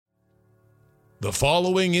The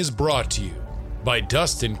following is brought to you by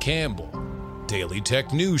Dustin Campbell, Daily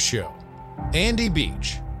Tech News Show, Andy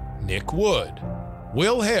Beach, Nick Wood,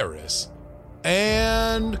 Will Harris,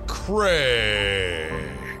 and Craig.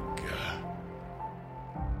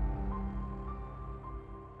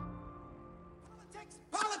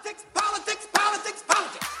 Politics, politics, politics,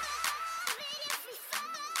 politics.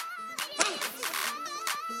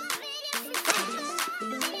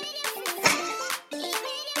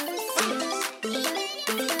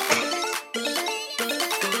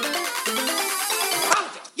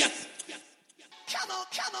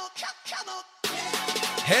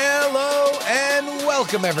 Hello and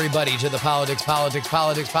welcome everybody to the Politics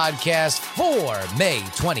podcast for May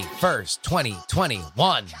 21st,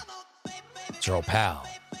 2021. It's your old pal,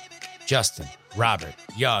 Justin Robert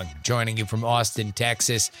Young, joining you from Austin,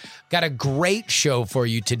 Texas. Got a great show for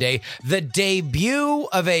you today. The debut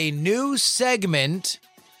of a new segment.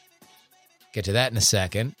 Get to that in a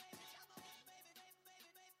second.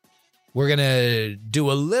 We're going to do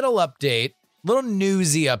a little update, little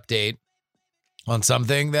newsy update on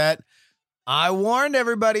something that I warned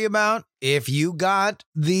everybody about. If you got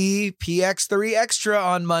the PX3 Extra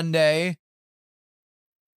on Monday,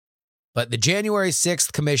 but the January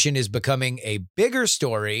 6th commission is becoming a bigger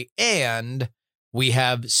story, and we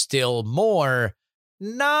have still more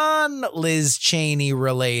non-Liz Cheney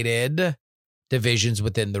related divisions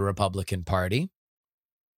within the Republican Party.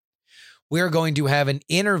 We are going to have an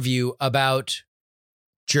interview about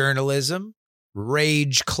journalism,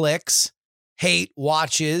 rage clicks, hate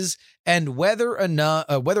watches, and whether or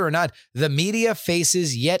not the media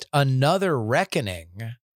faces yet another reckoning.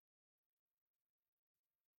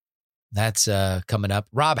 That's coming up.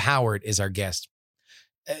 Rob Howard is our guest.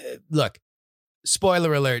 Look,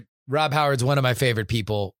 spoiler alert, Rob Howard's one of my favorite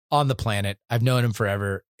people on the planet. I've known him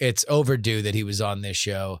forever. It's overdue that he was on this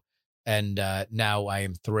show, and now I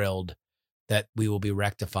am thrilled that we will be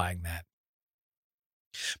rectifying that.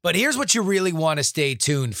 But here's what you really want to stay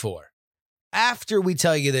tuned for. After we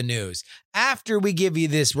tell you the news, after we give you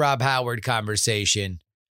this Rob Howard conversation,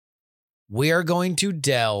 we are going to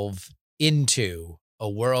delve into a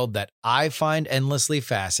world that I find endlessly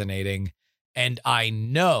fascinating, and I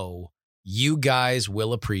know you guys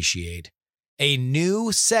will appreciate. A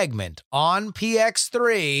new segment on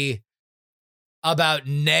PX3 about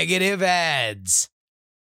negative ads.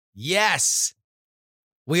 Yes.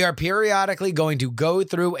 We are periodically going to go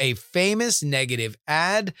through a famous negative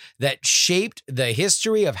ad that shaped the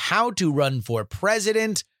history of how to run for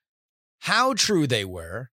president, how true they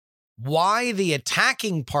were, why the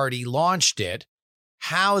attacking party launched it,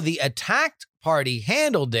 how the attacked party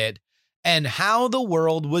handled it, and how the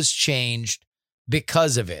world was changed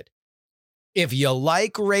because of it. If you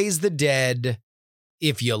like Raise the Dead,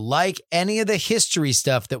 if you like any of the history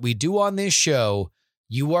stuff that we do on this show,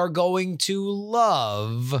 you are going to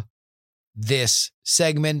love this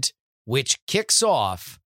segment, which kicks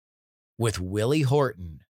off with Willie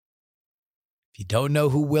Horton. If you don't know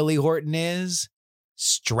who Willie Horton is,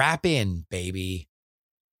 strap in, baby.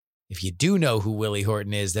 If you do know who Willie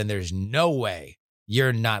Horton is, then there's no way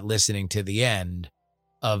you're not listening to the end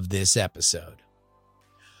of this episode.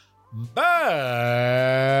 But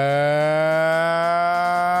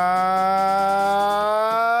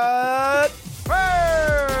first,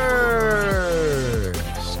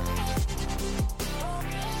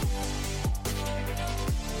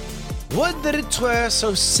 would that it were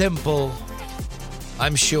so simple,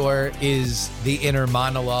 I'm sure, is the inner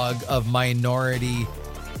monologue of Minority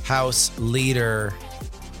House leader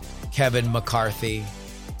Kevin McCarthy.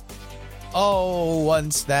 Oh,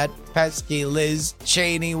 once that pesky Liz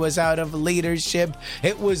Cheney was out of leadership,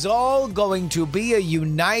 it was all going to be a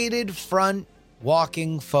united front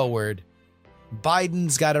walking forward.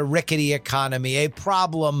 Biden's got a rickety economy, a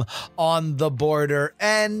problem on the border,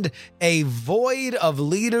 and a void of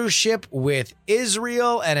leadership with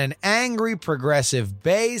Israel and an angry progressive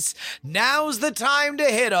base. Now's the time to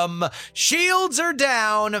hit him. Shields are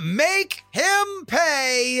down. Make him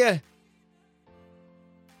pay.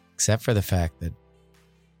 Except for the fact that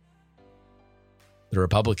the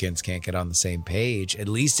Republicans can't get on the same page. At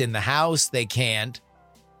least in the House, they can't.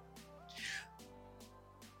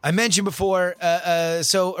 I mentioned before,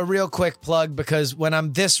 so a real quick plug, because when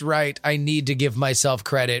I'm this right, I need to give myself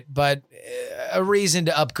credit, but a reason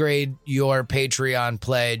to upgrade your Patreon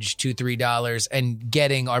pledge to $3 and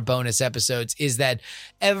getting our bonus episodes is that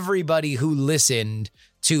everybody who listened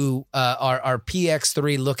to our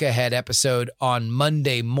PX3 Look Ahead episode on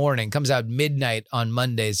Monday morning, comes out midnight on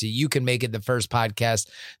Monday, so you can make it the first podcast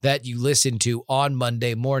that you listen to on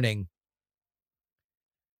Monday morning.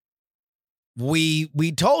 We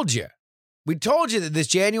told you We told you that this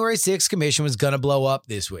January 6th commission was going to blow up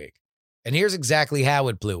this week. And here's exactly how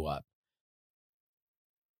it blew up.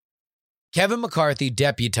 Kevin McCarthy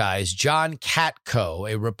deputized John Katko,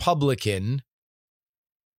 a Republican,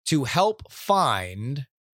 to help find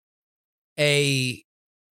a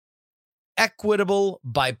equitable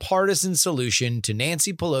bipartisan solution to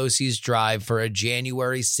Nancy Pelosi's drive for a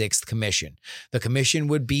January 6th commission. The commission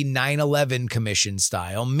would be 9/11 commission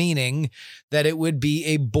style, meaning that it would be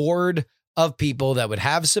a board of people that would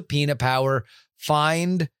have subpoena power,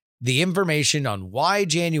 find the information on why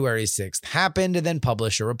January 6th happened, and then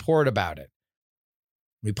publish a report about it.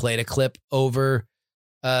 We played a clip over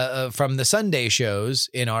from the Sunday shows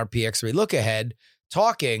in our PX3 Look Ahead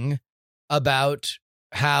talking about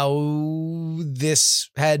how this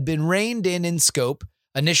had been reined in scope.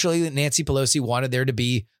 Initially, Nancy Pelosi wanted there to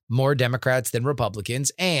be more Democrats than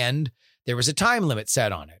Republicans, and there was a time limit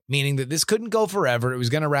set on it, meaning that this couldn't go forever. It was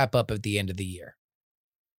going to wrap up at the end of the year.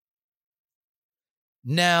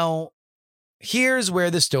 Now, here's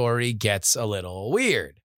where the story gets a little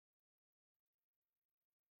weird.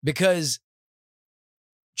 Because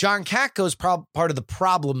John Katko's part of the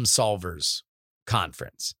Problem Solvers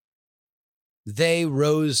Conference. They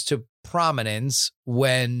rose to prominence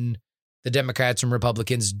when the Democrats and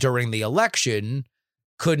Republicans during the election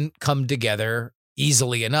couldn't come together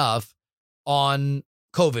easily enough on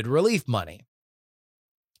COVID relief money.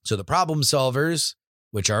 So the Problem Solvers,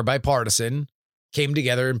 which are bipartisan, came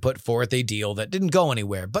together and put forth a deal that didn't go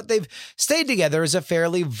anywhere, but they've stayed together as a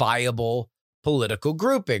fairly viable political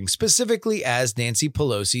grouping, specifically as Nancy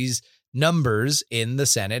Pelosi's numbers in the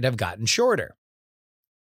Senate have gotten shorter.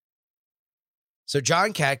 So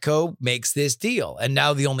John Katko makes this deal. And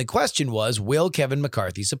now the only question was, will Kevin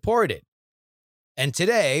McCarthy support it? And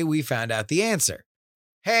today we found out the answer.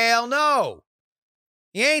 Hell no.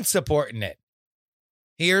 He ain't supporting it.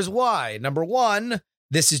 Here's why. Number one,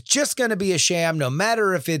 this is just going to be a sham. No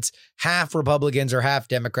matter if it's half Republicans or half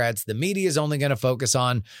Democrats, the media is only going to focus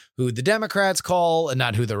on who the Democrats call and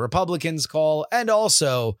not who the Republicans call. And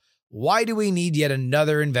also, why do we need yet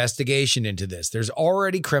another investigation into this? There's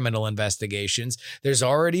already criminal investigations. There's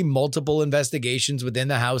already multiple investigations within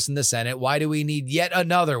the House and the Senate. Why do we need yet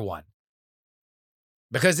another one?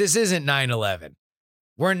 Because this isn't 9/11.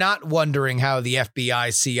 We're not wondering how the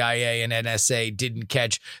FBI, CIA, and NSA didn't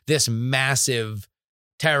catch this massive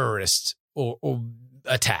terrorist or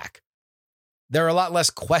attack. There are a lot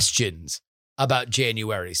less questions about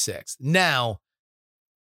January 6th. Now,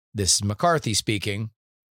 this is McCarthy speaking,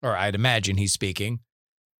 or I'd imagine he's speaking.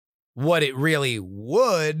 What it really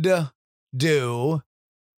would do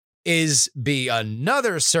is be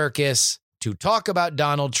another circus to talk about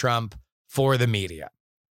Donald Trump for the media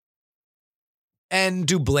and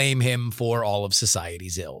to blame him for all of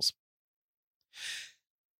society's ills.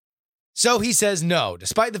 So he says no,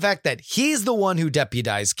 despite the fact that he's the one who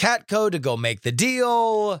deputized Katko to go make the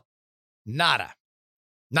deal. Nada.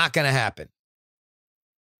 Not going to happen.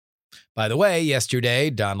 By the way, yesterday,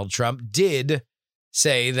 Donald Trump did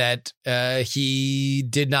say that he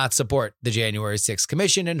did not support the January 6th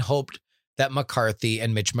commission and hoped that McCarthy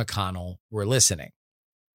and Mitch McConnell were listening.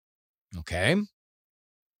 Okay.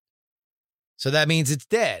 So that means it's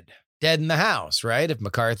dead. Dead in the House, right? If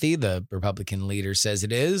McCarthy, the Republican leader, says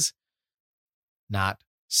it is. Not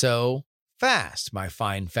so fast, my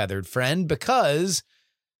fine feathered friend, because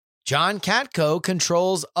John Katko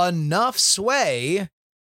controls enough sway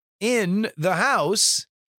in the House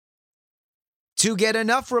to get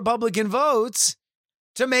enough Republican votes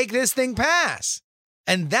to make this thing pass.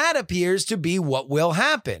 And that appears to be what will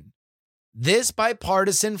happen. This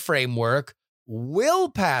bipartisan framework will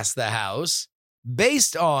pass the House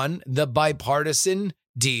based on the bipartisan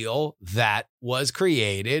deal that was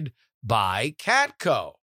created by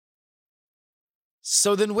Katko.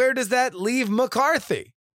 So then where does that leave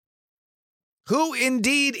McCarthy? Who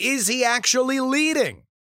indeed is he actually leading?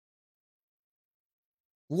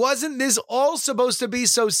 Wasn't this all supposed to be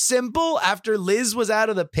so simple after Liz was out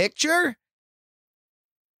of the picture?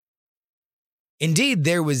 Indeed,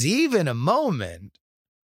 there was even a moment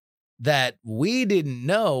that we didn't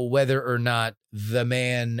know whether or not the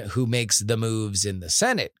man who makes the moves in the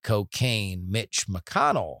Senate, cocaine Mitch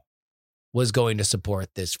McConnell, was going to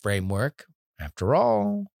support this framework. After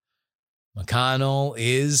all, McConnell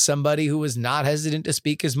is somebody who was not hesitant to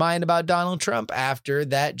speak his mind about Donald Trump after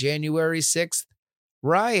that January 6th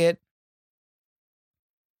riot.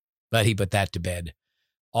 But he put that to bed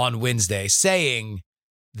on Wednesday, saying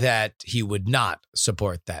that he would not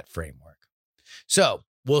support that framework. So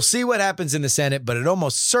we'll see what happens in the Senate, but it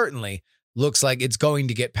almost certainly looks like it's going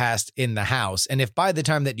to get passed in the House. And if by the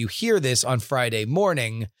time that you hear this on Friday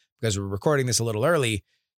morning, because we're recording this a little early,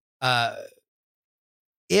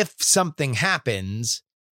 if something happens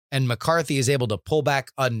and McCarthy is able to pull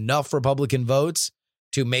back enough Republican votes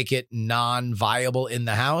to make it non-viable in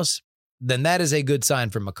the House, then that is a good sign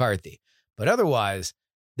for McCarthy. But otherwise,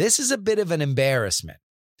 this is a bit of an embarrassment.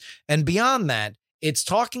 And beyond that, it's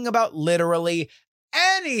talking about literally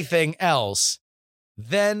anything else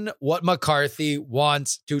than what McCarthy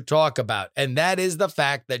wants to talk about. And that is the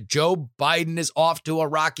fact that Joe Biden is off to a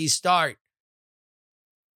rocky start.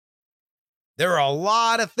 There are a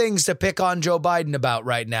lot of things to pick on Joe Biden about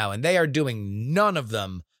right now, and they are doing none of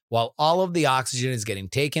them while all of the oxygen is getting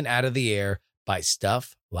taken out of the air by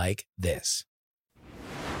stuff like this.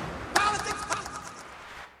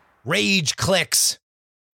 Rage clicks.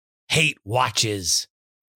 Hate watches.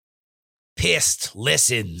 Pissed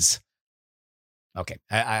listens. Okay,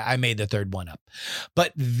 I made the third one up.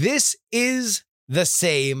 But this is the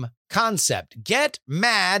same concept. Get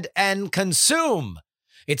mad and consume.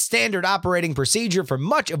 It's standard operating procedure for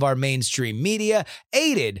much of our mainstream media,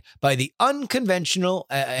 aided by the unconventional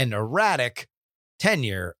and erratic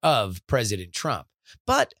tenure of President Trump.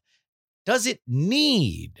 But does it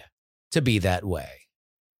need to be that way?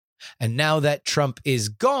 And now that Trump is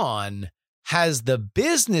gone, has the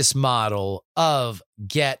business model of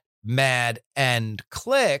get mad and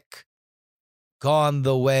click gone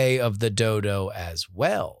the way of the dodo as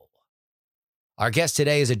well? Our guest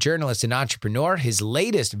today is a journalist and entrepreneur. His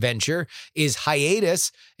latest venture is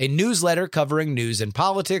Hiatus, a newsletter covering news and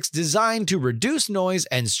politics designed to reduce noise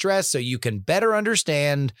and stress so you can better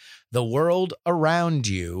understand the world around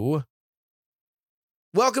you.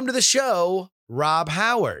 Welcome to the show, Rob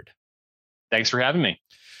Howard. Thanks for having me.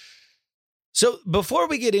 So before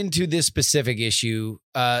we get into this specific issue,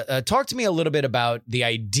 talk to me a little bit about the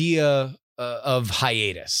idea of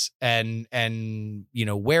Hiatus and you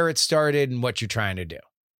know where it started and what you're trying to do.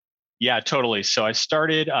 Yeah, totally. So I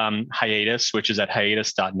started Hiatus, which is at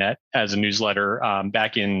hiatus.net, as a newsletter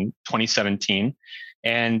back in 2017.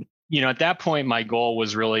 And, you know, at that point, my goal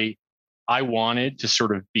was really, I wanted to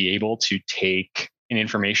sort of be able to take an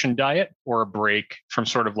information diet or a break from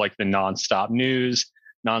sort of like the nonstop news,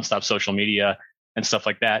 nonstop social media and stuff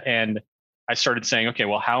like that. And I started saying, okay,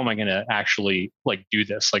 well, how am I going to actually like do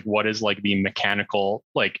this? Like, what is like the mechanical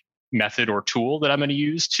like method or tool that I'm going to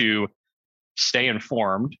use to stay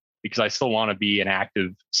informed? Because I still want to be an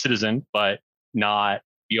active citizen, but not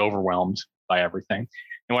be overwhelmed by everything.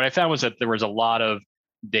 And what I found was that there was a lot of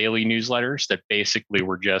daily newsletters that basically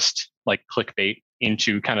were just like clickbait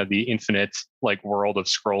into kind of the infinite like world of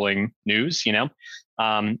scrolling news, you know?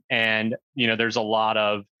 And, you know, there's a lot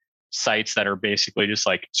of sites that are basically just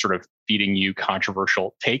like sort of feeding you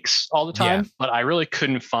controversial takes all the time. Yeah. But I really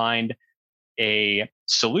couldn't find a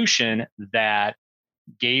solution that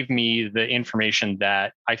gave me the information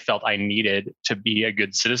that I felt I needed to be a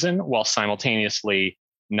good citizen while simultaneously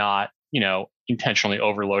not, you know, intentionally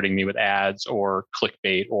overloading me with ads or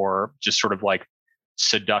clickbait or just sort of like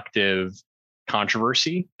seductive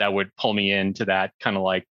controversy that would pull me into that kind of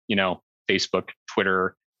like, you know, Facebook,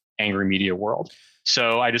 Twitter, angry media world.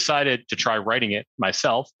 So I decided to try writing it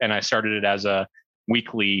myself, and I started it as a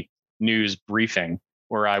weekly news briefing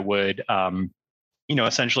where I would, you know,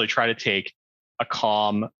 essentially try to take a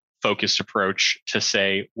calm, focused approach to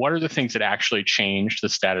say, what are the things that actually changed the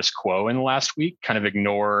status quo in the last week? Kind of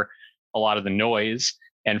ignore a lot of the noise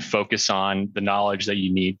and focus on the knowledge that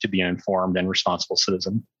you need to be an informed and responsible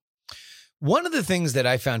citizen. One of the things that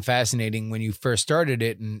I found fascinating when you first started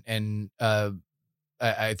it, and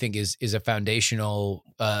I think is a foundational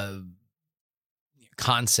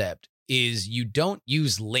concept, is you don't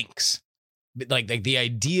use links. Like the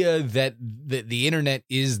idea that the internet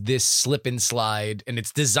is this slip and slide, and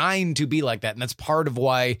it's designed to be like that. And that's part of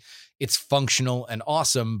why it's functional and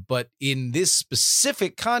awesome. But in this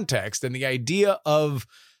specific context, and the idea of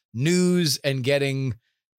news and getting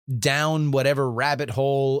down whatever rabbit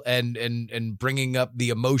hole and bringing up the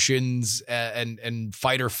emotions and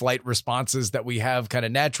fight or flight responses that we have kind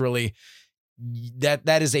of naturally,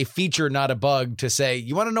 that is a feature, not a bug, to say,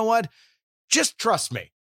 you want to know what? Just trust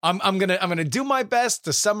me. I'm gonna do my best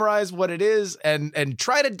to summarize what it is and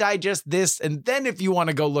try to digest this, and then if you want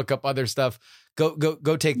to go look up other stuff,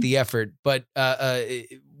 go take the effort. But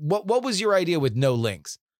what was your idea with no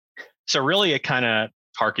links? So really, it kind of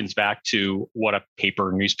harkens back to what a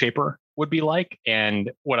paper newspaper would be like,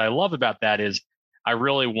 and what I love about that is I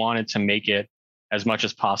really wanted to make it as much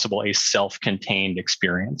as possible a self-contained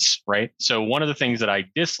experience, right? So one of the things that I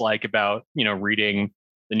dislike about reading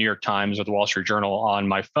the New York Times or the Wall Street Journal on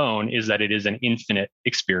my phone is that it is an infinite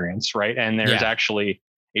experience, right? And there's actually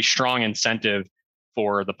a strong incentive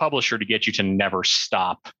for the publisher to get you to never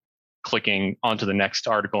stop clicking onto the next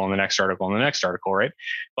article and the next article and the next article, right?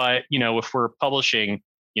 But, if we're publishing,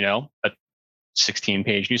 a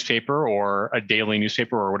 16-page newspaper or a daily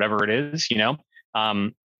newspaper or whatever it is,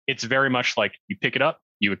 it's very much like you pick it up,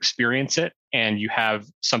 you experience it, and you have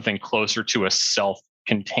something closer to a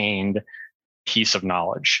self-contained piece of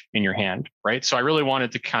knowledge in your hand, right? So I really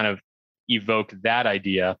wanted to kind of evoke that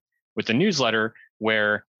idea with the newsletter,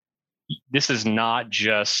 where this is not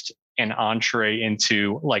just an entree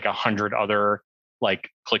into like 100 other like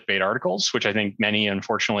clickbait articles, which I think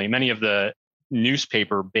unfortunately, many of the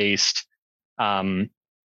newspaper-based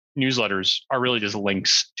newsletters are really just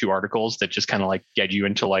links to articles that just kind of like get you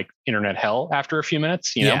into like internet hell after a few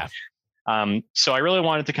minutes, you know? So I really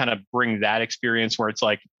wanted to kind of bring that experience where it's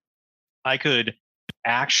like, I could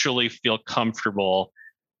actually feel comfortable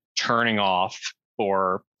turning off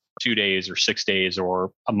for 2 days or 6 days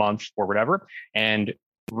or a month or whatever, and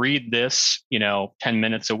read this, 10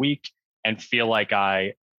 minutes a week and feel like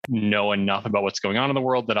I know enough about what's going on in the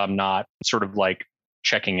world that I'm not sort of like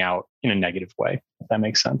checking out in a negative way, if that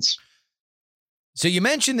makes sense. So you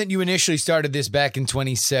mentioned that you initially started this back in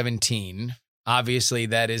 2017. Obviously,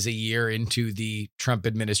 that is a year into the Trump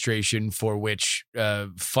administration, for which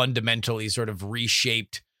fundamentally sort of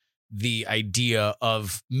reshaped the idea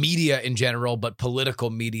of media in general, but political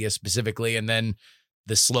media specifically, and then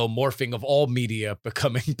the slow morphing of all media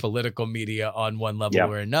becoming political media on one level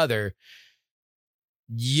or another.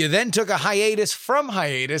 You then took a hiatus from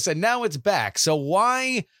hiatus, and now it's back. So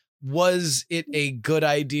why was it a good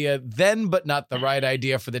idea then, but not the right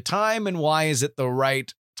idea for the time? And why is it the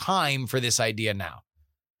right time for this idea now?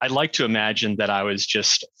 I'd like to imagine that I was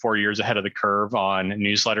just 4 years ahead of the curve on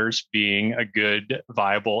newsletters being a good,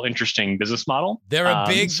 viable, interesting business model. They're a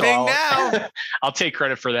big thing now. I'll take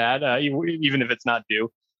credit for that, even if it's not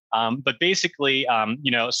due. But basically,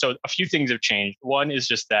 so a few things have changed. One is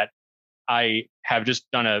just that I have just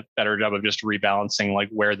done a better job of just rebalancing like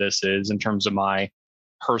where this is in terms of my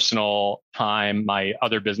personal time, my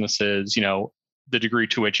other businesses, the degree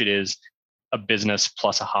to which it is a business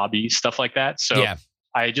plus a hobby, stuff like that. So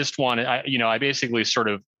I just wanted, I basically sort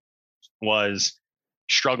of was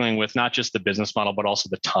struggling with not just the business model, but also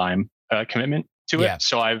the time commitment to it.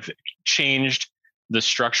 So I've changed the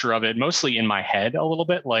structure of it mostly in my head a little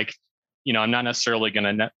bit. Like, I'm not necessarily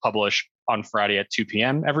going to publish on Friday at 2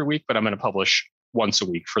 p.m. every week, but I'm going to publish once a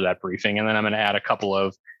week for that briefing. And then I'm going to add a couple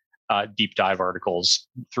of deep dive articles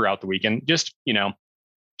throughout the week. And just,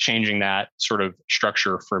 changing that sort of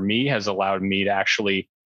structure for me has allowed me to actually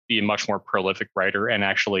be a much more prolific writer and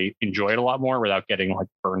actually enjoy it a lot more without getting like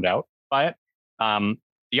burned out by it.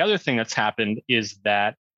 The other thing that's happened is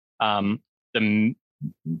that the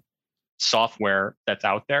software that's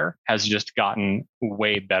out there has just gotten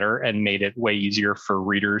way better and made it way easier for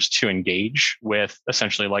readers to engage with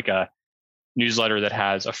essentially like a newsletter that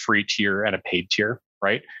has a free tier and a paid tier,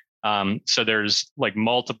 right? So there's like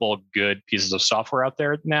multiple good pieces of software out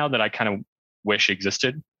there now that I kind of wish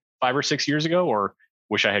existed 5 or 6 years ago, or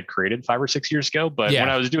wish I had created 5 or 6 years ago. But when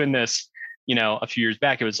I was doing this, a few years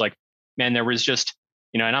back, it was like, man, there was just,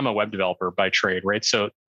 and I'm a web developer by trade, right?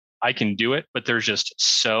 So I can do it, but there's just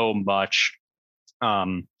so much,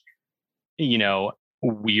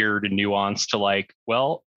 weird nuance to like,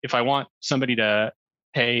 well, if I want somebody to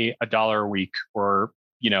pay $1 a week or,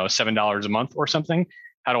 $7 a month or something,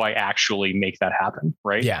 how do I actually make that happen?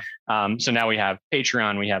 Right. Yeah. So now we have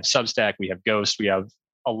Patreon, we have Substack, we have Ghost, we have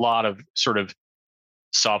a lot of sort of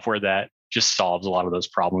software that just solves a lot of those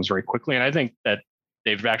problems very quickly. And I think that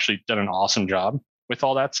they've actually done an awesome job with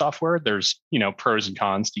all that software. There's, pros and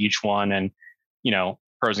cons to each one and,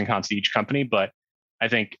 pros and cons to each company. But I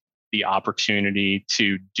think the opportunity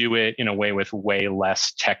to do it in a way with way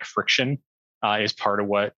less tech friction is part of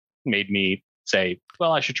what made me say,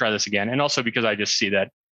 well, I should try this again. And also because I just see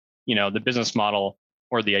that, the business model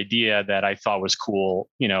or the idea that I thought was cool,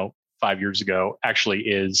 5 years ago actually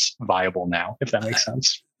is viable now, if that makes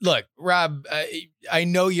sense. Look, Rob, I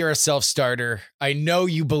know you're a self-starter. I know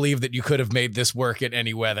you believe that you could have made this work in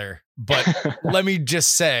any weather, but let me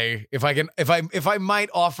just say, if I might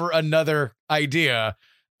offer another idea,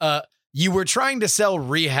 you were trying to sell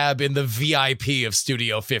rehab in the VIP of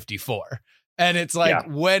Studio 54. And it's like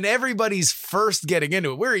when everybody's first getting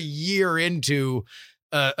into it, we're a year into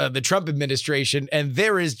the Trump administration, and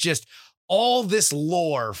there is just all this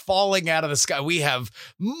lore falling out of the sky. We have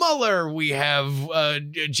Mueller, we have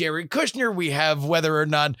Jared Kushner, we have whether or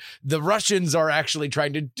not the Russians are actually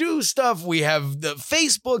trying to do stuff. We have the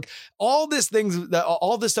Facebook, all this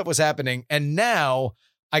stuff was happening. And now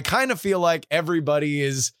I kind of feel like everybody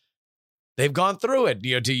they've gone through it.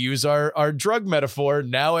 To use our drug metaphor,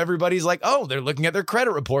 now everybody's like, oh, they're looking at their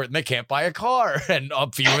credit report and they can't buy a car, and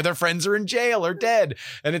a few of their friends are in jail or dead.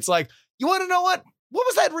 And it's like, you want to know what? What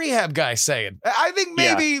was that rehab guy saying? I think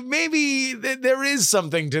maybe there is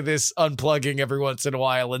something to this unplugging every once in a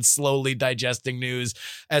while and slowly digesting news,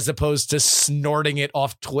 as opposed to snorting it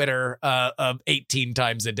off Twitter 18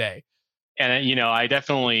 times a day. And, I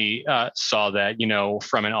definitely saw that,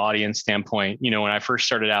 from an audience standpoint. When I first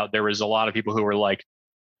started out, there was a lot of people who were like,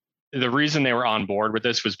 the reason they were on board with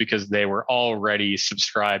this was because they were already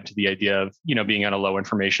subscribed to the idea of, being on a low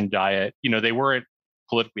information diet. They weren't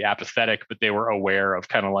politically apathetic, but they were aware of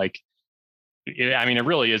kind of like, it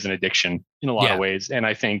really is an addiction in a lot of ways. And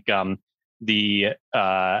I think the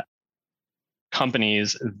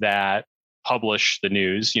companies that publish the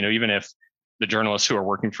news, even if the journalists who are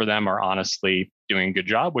working for them are honestly doing a good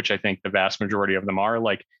job, which I think the vast majority of them are,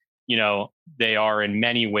 like, they are in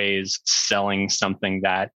many ways selling something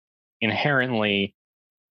that inherently,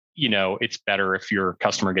 it's better if your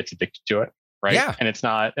customer gets addicted to it. Right. Yeah. And it's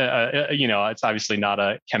not, it's obviously not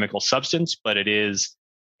a chemical substance, but it is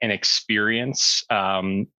an experience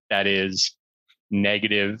that is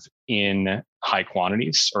negative in high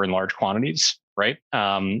quantities or in large quantities. Right.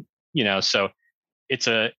 So it's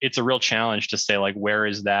a real challenge to say, like, where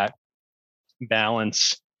is that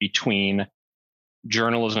balance between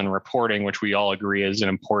journalism and reporting, which we all agree is an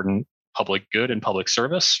important public good and public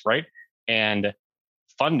service. Right. And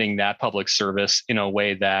funding that public service in a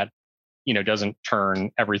way that, doesn't turn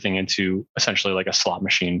everything into essentially like a slot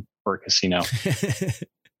machine or a casino.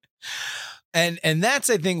 And that's,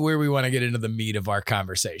 I think, where we want to get into the meat of our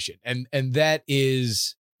conversation. And that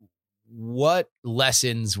is what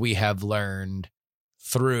lessons we have learned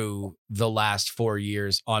through the last 4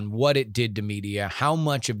 years on what it did to media, how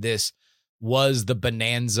much of this was the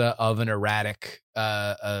bonanza of an erratic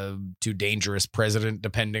to dangerous president,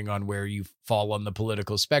 depending on where you fall on the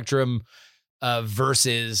political spectrum,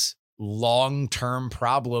 versus long-term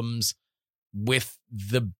problems with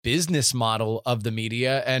the business model of the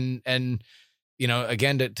media. And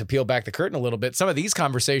again, to peel back the curtain a little bit, some of these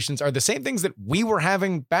conversations are the same things that we were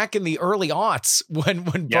having back in the early aughts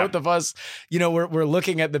when both of us, we're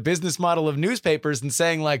looking at the business model of newspapers and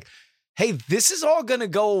saying, like, hey, this is all going to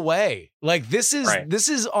go away. Like, this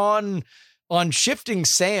is on shifting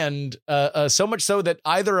sand, so much so that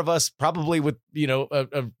either of us, probably with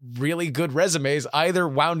a really good resumes, either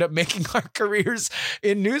wound up making our careers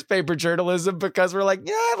in newspaper journalism because we're like,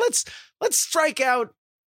 yeah, let's strike out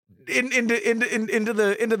into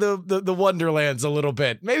the wonderlands a little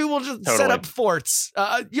bit. Maybe we'll just set up forts.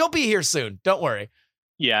 You'll be here soon. Don't worry.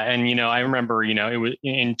 Yeah, and I remember it was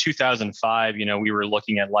in 2005. We were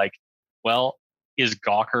looking at, like, well, is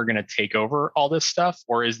Gawker going to take over all this stuff,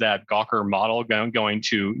 or is that Gawker model going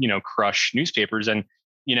to, crush newspapers? And,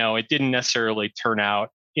 it didn't necessarily turn out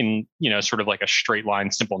in, sort of like a straight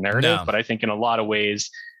line, simple narrative. No. But I think in a lot of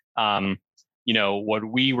ways, what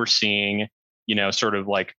we were seeing, sort of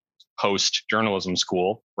like post journalism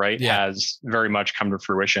school, right, has very much come to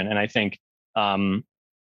fruition. And I think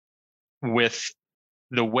with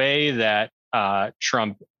the way that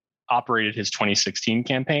Trump operated his 2016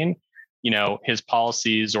 campaign, his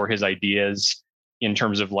policies or his ideas in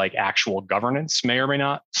terms of like actual governance may or may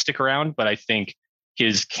not stick around. But I think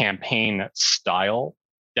his campaign style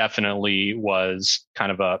definitely was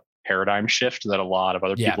kind of a paradigm shift that a lot of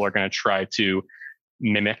other people are going to try to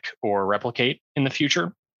mimic or replicate in the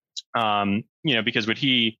future. Because what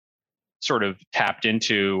he sort of tapped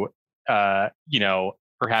into,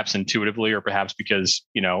 perhaps intuitively, or perhaps because,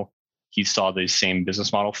 he saw these same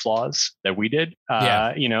business model flaws that we did,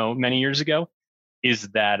 many years ago, is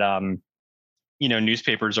that,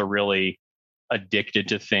 newspapers are really addicted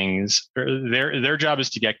to things. Their job is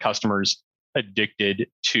to get customers addicted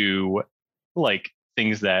to, like,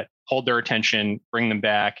 things that hold their attention, bring them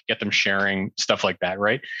back, get them sharing, stuff like that.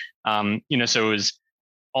 Right. So it was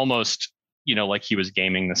almost, like he was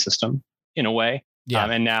gaming the system in a way. Yeah.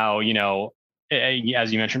 And now,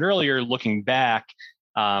 as you mentioned earlier, looking back,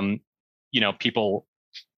 people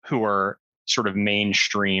who are sort of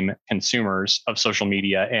mainstream consumers of social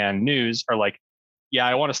media and news are like, yeah,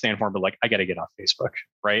 I want to stay informed, but, like, I got to get off Facebook.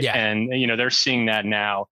 Right. Yeah. And, they're seeing that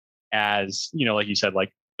now as, like you said,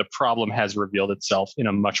 like, the problem has revealed itself in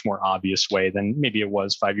a much more obvious way than maybe it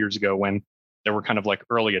was 5 years ago, when there were kind of like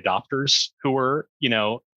early adopters who were,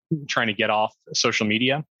 trying to get off social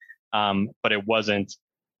media. But it wasn't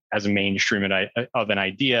as mainstream of an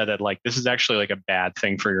idea that, like, this is actually like a bad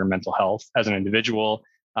thing for your mental health as an individual.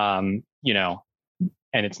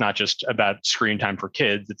 And it's not just about screen time for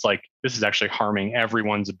kids. It's like, this is actually harming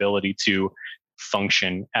everyone's ability to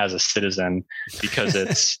function as a citizen because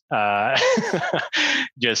it's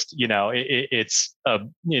just, it's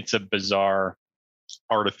a bizarre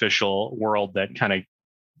artificial world that kind of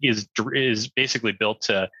is basically built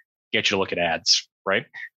to get you to look at ads, right?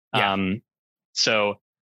 Yeah. So,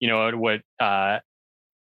 what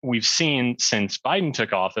we've seen since Biden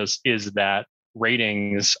took office is that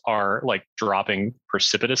ratings are like dropping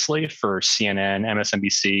precipitously for CNN,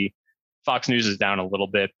 MSNBC. Fox News is down a little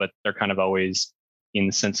bit, but they're kind of always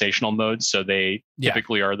in sensational mode. So they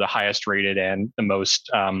typically are the highest rated and the most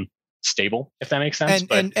stable, if that makes sense.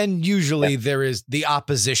 And usually there is the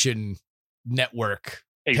opposition network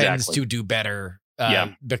tends to do better.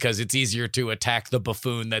 Because it's easier to attack the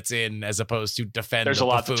buffoon that's in as opposed to defend. There's the a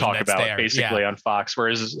lot to talk about there. basically on Fox,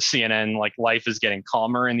 whereas CNN, like life is getting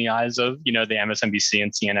calmer in the eyes of, the MSNBC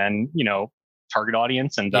and CNN, target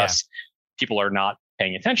audience. And thus people are not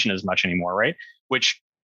paying attention as much anymore. Right. Which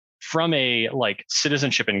from a like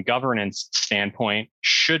citizenship and governance standpoint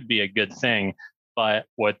should be a good thing. But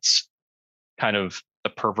what's kind of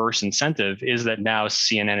the perverse incentive is that now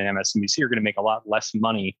CNN and MSNBC are going to make a lot less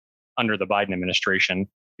money under the Biden administration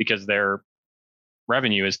because their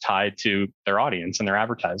revenue is tied to their audience and their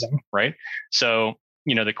advertising, right? So,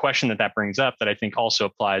 the question that brings up that I think also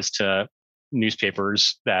applies to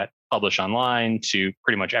newspapers that publish online to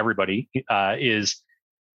pretty much everybody is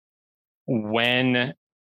when,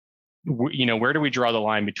 where do we draw the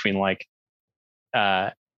line between like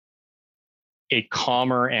a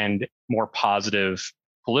calmer and more positive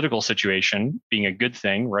political situation being a good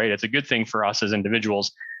thing, right? It's a good thing for us as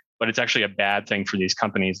individuals, but it's actually a bad thing for these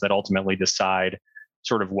companies that ultimately decide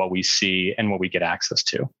sort of what we see and what we get access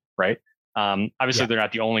to, right? Obviously, they're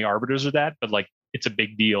not the only arbiters of that, but like it's a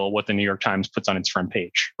big deal what the New York Times puts on its front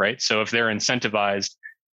page, right? So if they're incentivized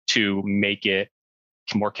to make it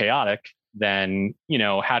more chaotic, then,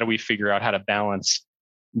 how do we figure out how to balance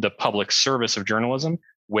the public service of journalism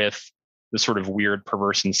with the sort of weird,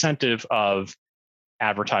 perverse incentive of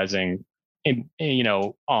advertising,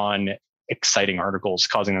 on exciting articles,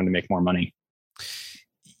 causing them to make more money.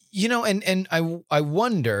 And I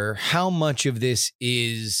wonder how much of this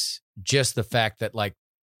is just the fact that like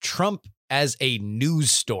Trump as a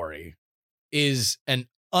news story is an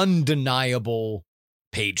undeniable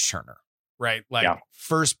page turner, right? Like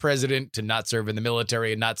first president to not serve in the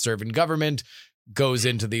military and not serve in government goes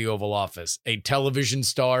into the Oval Office. A television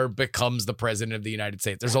star becomes the president of the United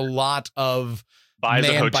States. There's a lot of buys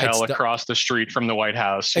a hotel across the street from the White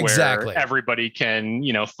House where everybody can,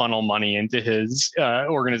 funnel money into his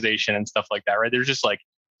organization and stuff like that, right? There's just like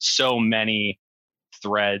so many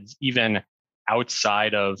threads, even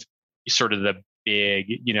outside of sort of the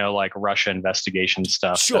big, like Russia investigation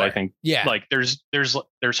stuff. Sure. That I think like there's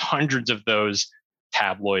hundreds of those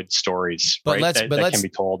tabloid stories, but right? that can be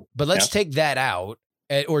told. But let's take that out.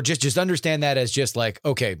 Or just understand that as just like,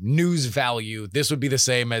 okay, news value. This would be the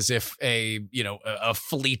same as if a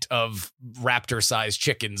fleet of raptor-sized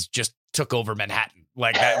chickens just took over Manhattan.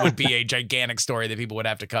 Like that would be a gigantic story that people would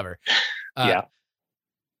have to cover.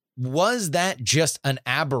 Was that just an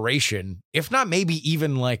aberration, if not maybe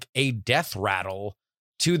even like a death rattle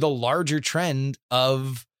to the larger trend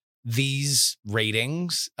of these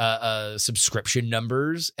ratings, subscription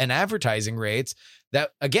numbers, and advertising rates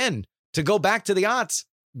that, again, to go back to the aughts,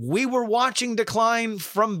 we were watching decline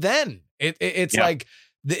from then. It's like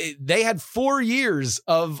they had 4 years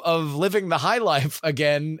of living the high life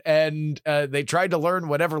again, and they tried to learn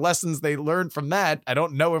whatever lessons they learned from that. I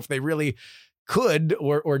don't know if they really could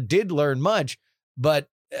or did learn much, but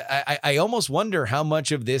I almost wonder how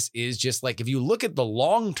much of this is just like, if you look at the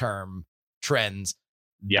long-term trends,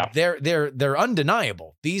 they're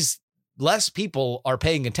undeniable. These less people are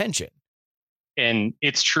paying attention. And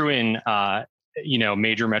it's true in,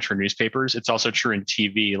 major metro newspapers. It's also true in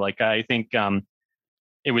TV. Like I think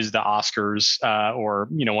it was the Oscars or,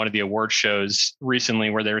 one of the award shows recently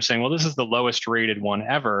where they were saying, well, this is the lowest rated one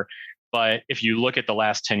ever. But if you look at the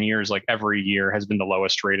last 10 years, like every year has been the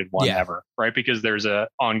lowest rated one ever, right? Because there's a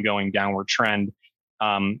ongoing downward trend.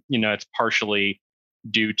 It's partially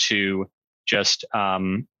due to just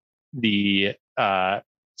the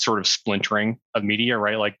sort of splintering of media,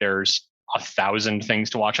 right? Like there's 1,000 things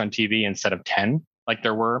to watch on TV instead of 10, like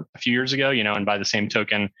there were a few years ago, and by the same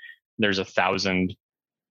token, there's 1,000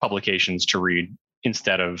 publications to read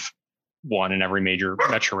instead of one in every major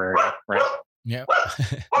metro area, right? Yeah.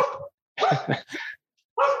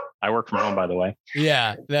 I work from home, by the way.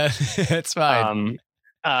 Yeah, that's fine.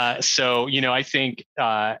 So, I think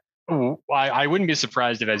I wouldn't be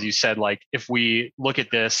surprised if, as you said, like if we look at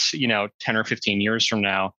this, 10 or 15 years from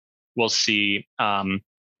now, we'll see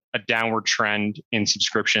a downward trend in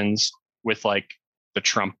subscriptions with like the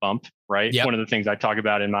Trump bump, right? Yep. One of the things I talk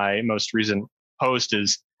about in my most recent post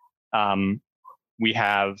is we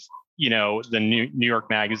have, the New York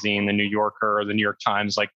Magazine, the New Yorker, the New York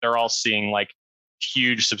Times, like they're all seeing like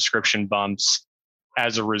huge subscription bumps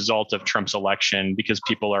as a result of Trump's election, because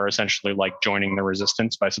people are essentially like joining the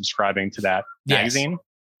resistance by subscribing to that magazine,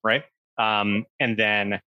 right? And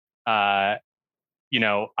then, I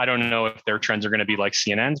don't know if their trends are going to be like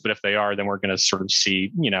CNN's, but if they are, then we're going to sort of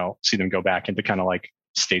see them go back into kind of like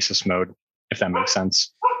stasis mode, if that makes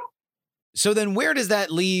sense. So then where does that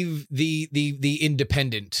leave the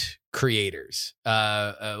independent creators?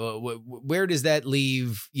 Where does that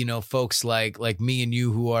leave, folks like me and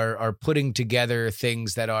you who are putting together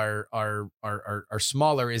things that are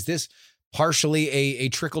smaller? Is this partially a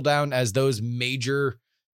trickle down as those major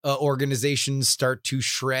organizations start to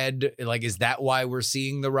shred? Like, is that why we're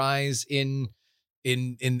seeing the rise in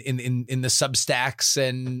the Substacks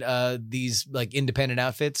and these like independent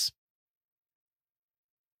outfits?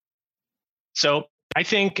 So I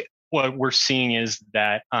think what we're seeing is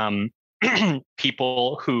that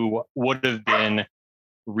people who would have been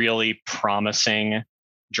really promising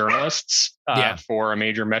journalists for a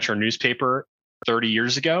major metro newspaper 30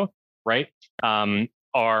 years ago, right,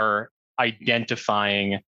 are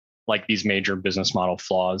identifying like these major business model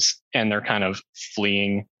flaws, and they're kind of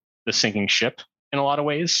fleeing the sinking ship in a lot of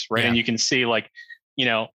ways, right? Yeah. And you can see like,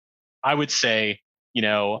 I would say,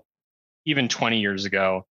 even 20 years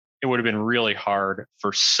ago, it would have been really hard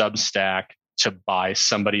for Substack to buy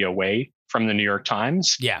somebody away from the New York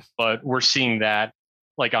Times. Yeah. But we're seeing that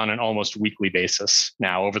like on an almost weekly basis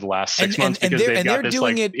now over the last 6 months, because they've got this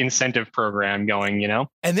like incentive program going,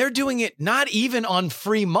 And they're doing it not even on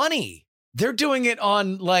free money. They're doing it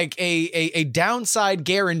on like a downside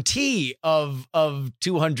guarantee of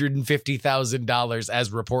 $250,000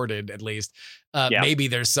 as reported, at least. Maybe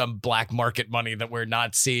there's some black market money that we're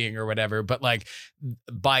not seeing or whatever, but like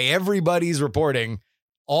by everybody's reporting,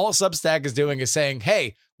 all Substack is doing is saying,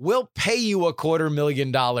 hey, we'll pay you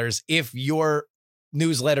 $250,000 if your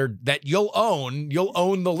newsletter that you'll own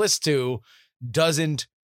the list to doesn't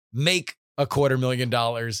make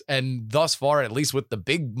 $250,000. And thus far, at least with the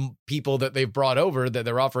big people that they've brought over, that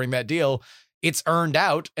they're offering that deal, it's earned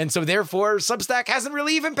out. And so therefore Substack hasn't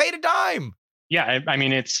really even paid a dime. Yeah, I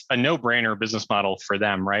mean, it's a no-brainer business model for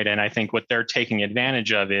them, right? And I think what they're taking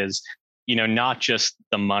advantage of is, not just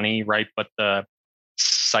the money, right, but the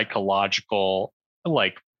psychological,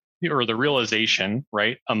 or the realization,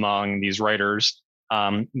 right, among these writers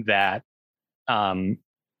that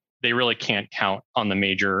they really can't count on the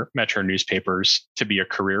major metro newspapers to be a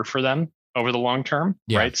career for them over the long term,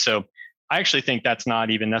 right? So I actually think that's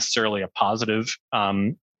not even necessarily a positive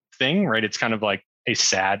thing, right? It's kind of like a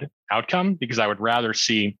sad outcome, because I would rather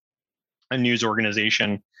see a news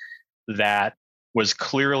organization that was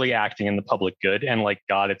clearly acting in the public good and like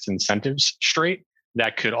got its incentives straight,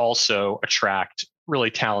 that could also attract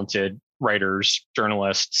really talented writers,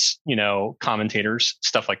 journalists, commentators,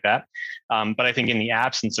 stuff like that. But I think in the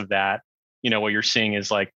absence of that, what you're seeing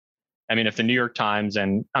is like, I mean, if the New York Times,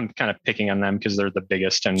 and I'm kind of picking on them because they're the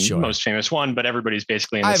biggest and most famous one, but everybody's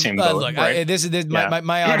basically in the same boat. Look, right?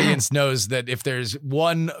 My audience knows that if there's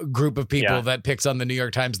one group of people that picks on the New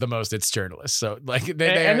York Times the most, it's journalists. So like,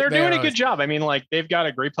 they're doing a good job. I mean, like they've got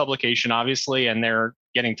a great publication, obviously, and they're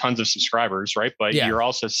getting tons of subscribers, right? But you're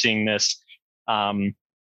also seeing this,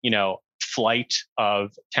 flight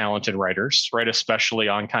of talented writers, right? Especially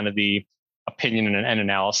on kind of the opinion and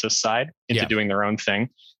analysis side into doing their own thing.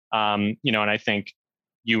 And I think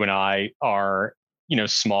you and I are,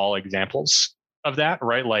 small examples of that,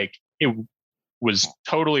 right? Like it was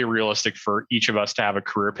totally realistic for each of us to have a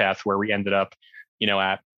career path where we ended up,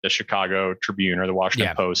 at the Chicago Tribune or the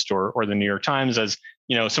Washington Post or the New York Times, as,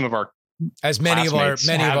 some of our, as many of our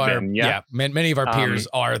peers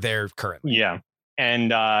are there currently. Yeah.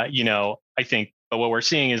 And, I think, but what we're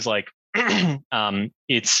seeing is like,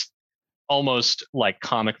 it's almost like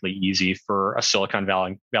comically easy for a Silicon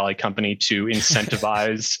Valley company to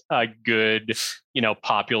incentivize a good,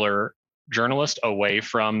 popular journalist away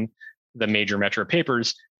from the major metro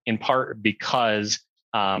papers, in part because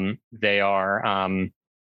they are,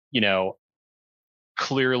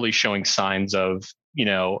 clearly showing signs of,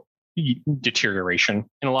 deterioration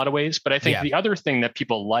in a lot of ways. But I think the other thing that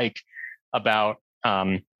people like about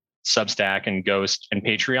Substack and Ghost and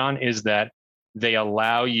Patreon is that they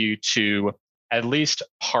allow you to at least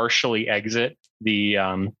partially exit the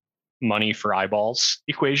money for eyeballs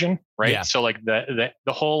equation, right? Yeah. So like the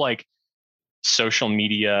whole like social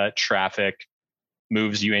media traffic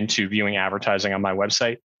moves you into viewing advertising on my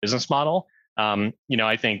website business model,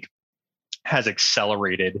 I think has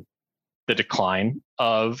accelerated the decline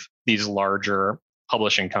of these larger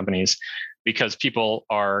publishing companies because people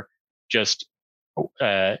are just,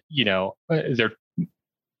 their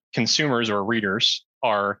consumers or readers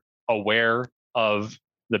are aware of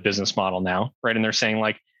the business model now, right? And they're saying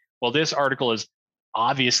like, well, this article has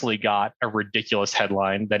obviously got a ridiculous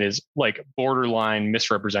headline that is like borderline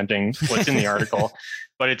misrepresenting what's in the article,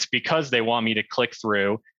 but it's because they want me to click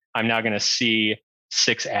through. I'm now going to see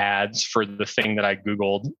 6 ads for the thing that I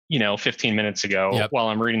Googled, 15 minutes ago while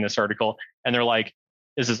I'm reading this article. And they're like,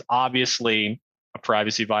 this is obviously a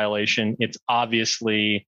privacy violation. It's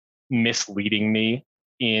obviously misleading me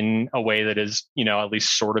in a way that is, at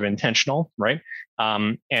least sort of intentional, right?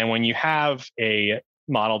 And when you have a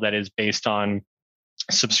model that is based on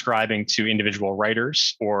subscribing to individual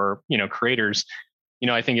writers or, creators,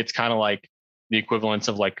 I think it's kind of like the equivalence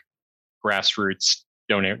of like grassroots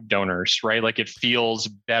donors, right? Like it feels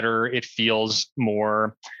better. It feels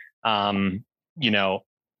more,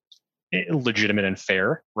 legitimate and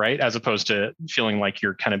fair, right? As opposed to feeling like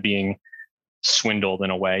you're kind of being swindled in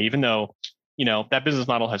a way, even though, that business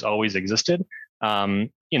model has always existed,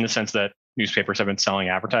 in the sense that newspapers have been selling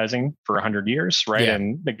advertising for 100 years, right? Yeah.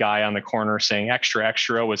 And the guy on the corner saying extra,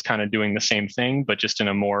 extra was kind of doing the same thing, but just in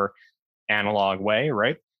a more analog way,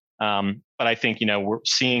 right? But I think, we're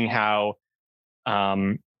seeing how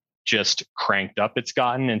just cranked up it's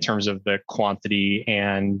gotten in terms of the quantity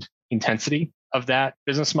and intensity of that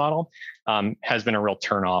business model, has been a real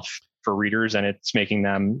turnoff for readers, and it's making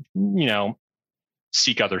them,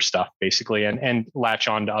 seek other stuff basically and latch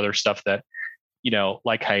on to other stuff that,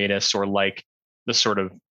 like hiatus or like the sort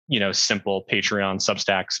of, simple Patreon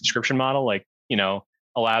Substack subscription model, like,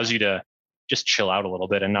 allows you to just chill out a little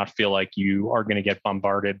bit and not feel like you are going to get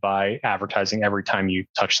bombarded by advertising every time you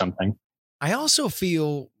touch something. I also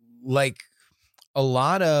feel like a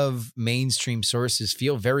lot of mainstream sources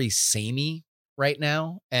feel very samey right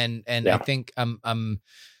now. And I think I'm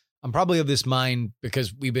probably of this mind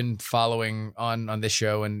because we've been following on this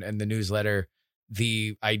show and the newsletter,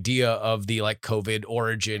 the idea of the like COVID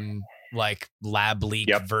origin, like lab leak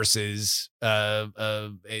versus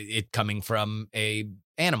it coming from a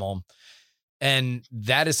animal. And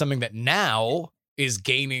that is something that now is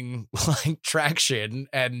gaining like traction.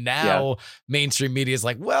 And now mainstream media is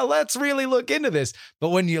like, well, let's really look into this. But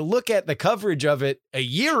when you look at the coverage of it a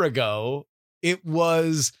year ago, it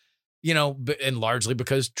was, and largely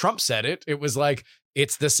because Trump said it, it was like,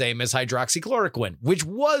 it's the same as hydroxychloroquine, which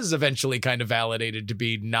was eventually kind of validated to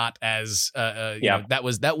be not as, that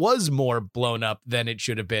was more blown up than it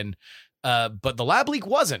should have been. But the lab leak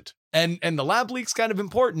wasn't. And the lab leak's kind of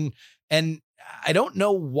important. And I don't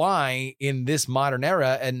know why in this modern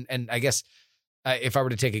era, and I guess if I were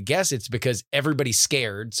to take a guess, it's because everybody's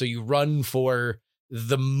scared. So you run for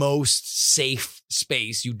the most safe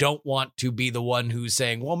space. You don't want to be the one who's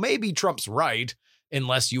saying, well, maybe Trump's right,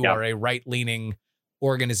 unless you are a right-leaning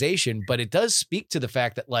organization. But it does speak to the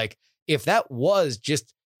fact that, like, if that was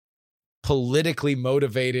just politically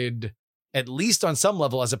motivated, at least on some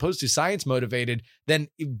level, as opposed to science motivated, then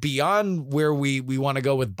beyond where we want to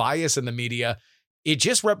go with bias in the media, it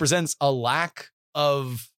just represents a lack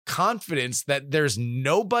of confidence that there's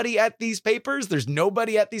nobody at these papers, there's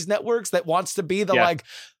nobody at these networks that wants to be the like,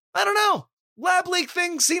 I don't know, lab leak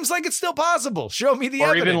thing seems like it's still possible. Show me the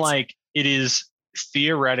evidence. Or even like it is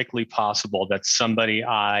theoretically possible that somebody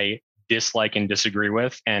I dislike and disagree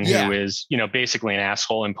with and who is, basically an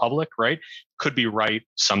asshole in public, right, could be right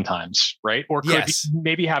sometimes, right? Or could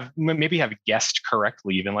maybe have guessed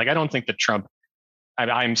correctly even. Like, I don't think that Trump,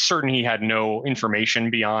 I'm certain he had no information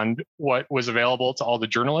beyond what was available to all the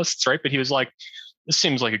journalists, right? But he was like, this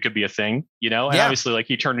seems like it could be a thing, and obviously like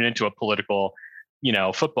he turned it into a political,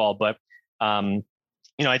 football. But,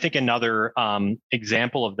 I think another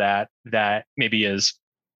example of that maybe is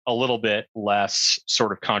a little bit less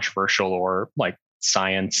sort of controversial or like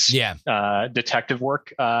science detective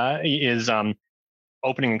work is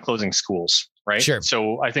opening and closing schools, right? Sure.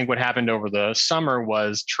 So I think what happened over the summer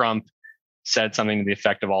was Trump said something to the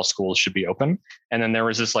effect of all schools should be open. And then there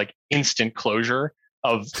was this like instant closure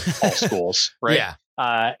of all schools, right?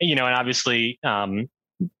 And obviously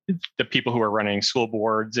the people who are running school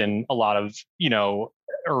boards in a lot of,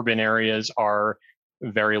 urban areas are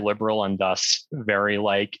very liberal and thus very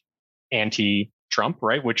like anti-Trump,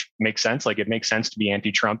 right? Which makes sense. Like it makes sense to be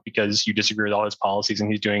anti-Trump because you disagree with all his policies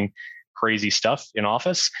and he's doing crazy stuff in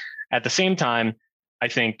office. At the same time, I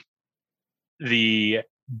think the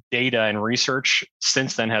data and research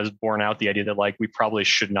since then has borne out the idea that like we probably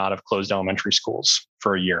should not have closed elementary schools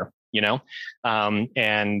for a year,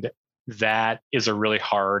 and that is a really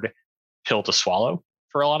hard pill to swallow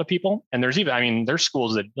for a lot of people. And there's there's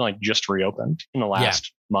schools that like just reopened in the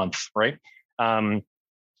last month, right?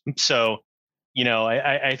 So,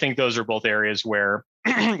 I think those are both areas where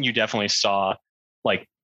you definitely saw like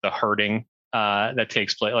the herding that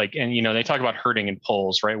takes place. Like, and they talk about herding in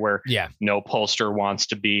polls, right? Where no pollster wants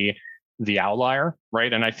to be the outlier,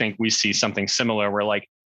 right? And I think we see something similar where like,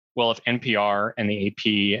 well, if NPR and the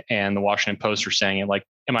AP and the Washington Post are saying it, like,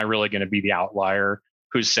 am I really going to be the outlier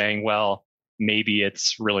who's saying, well, maybe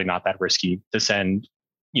it's really not that risky to send,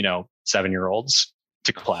 7-year-olds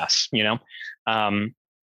to class,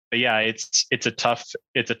 But yeah, it's a tough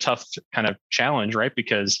kind of challenge, right?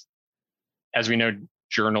 Because as we know,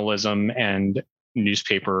 journalism and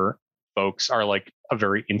newspaper folks are like a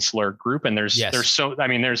very insular group. And there's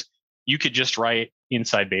you could just write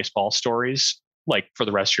inside baseball stories like for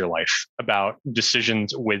the rest of your life about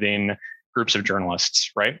decisions within groups of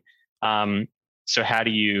journalists, right? So how do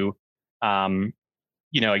you, again,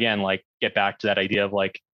 like get back to that idea of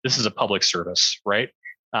like, this is a public service, right?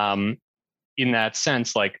 In that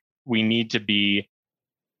sense, like we need to be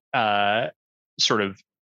sort of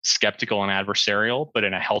skeptical and adversarial, but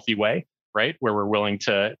in a healthy way, right? Where we're willing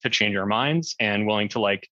to change our minds and willing to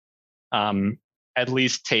like at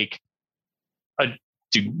least take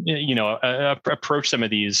approach some of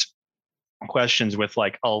these questions with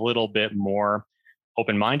like a little bit more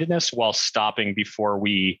open-mindedness while stopping before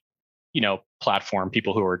we, platform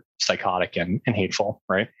people who are psychotic and hateful,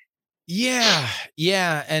 right? Yeah.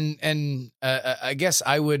 And I guess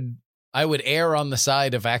I would err on the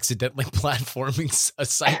side of accidentally platforming a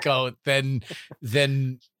psycho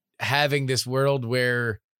than having this world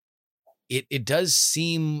where it does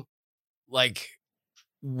seem like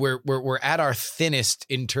we're at our thinnest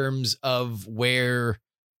in terms of where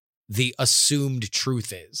the assumed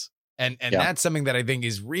truth is. And that's something that I think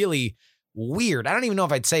is really weird. I don't even know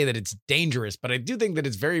if I'd say that it's dangerous, but I do think that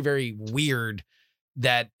it's very, very weird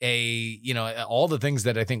that all the things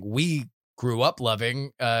that I think we grew up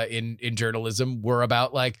loving in journalism were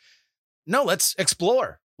about like, no, let's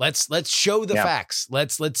explore. Let's show the facts.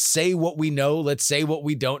 Let's say what we know. Let's say what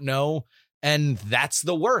we don't know. And that's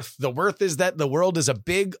the worth. The worth is that the world is a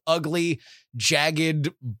big, ugly,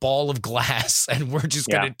 jagged ball of glass. And we're just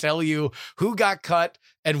going to tell you who got cut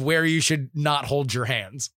and where you should not hold your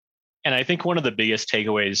hands. And I think one of the biggest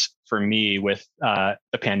takeaways for me with the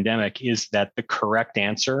pandemic is that the correct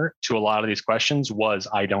answer to a lot of these questions was,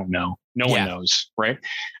 I don't know. No one knows, right?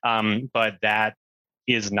 But that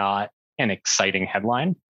is not an exciting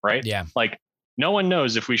headline, right? Yeah. Like, no one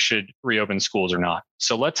knows if we should reopen schools or not.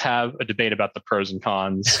 So let's have a debate about the pros and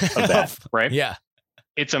cons of that, right? Yeah.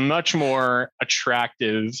 It's a much more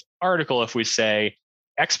attractive article if we say,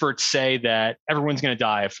 experts say that everyone's going to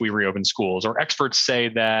die if we reopen schools, or experts say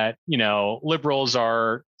that, liberals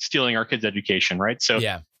are stealing our kids' education, right? So,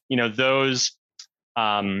 those,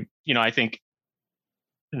 I think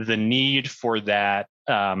the need for that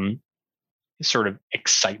sort of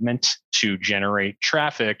excitement to generate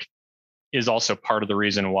traffic is also part of the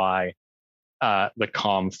reason why the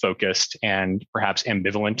calm, focused, and perhaps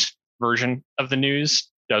ambivalent version of the news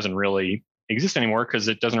doesn't really exist anymore because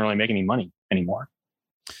it doesn't really make any money anymore.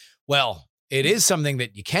 Well, it is something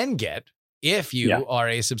that you can get if you are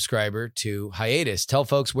a subscriber to Hiatus. Tell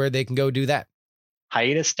folks where they can go do that.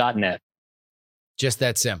 Hiatus.net. Just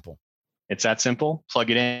that simple. It's that simple. Plug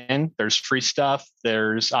it in. There's free stuff.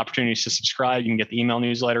 There's opportunities to subscribe. You can get the email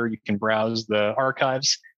newsletter. You can browse the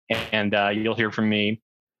archives. And you'll hear from me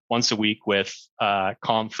once a week with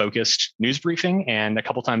calm, focused news briefing, and a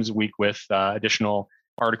couple times a week with additional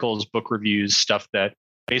articles, book reviews, stuff that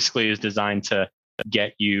basically is designed to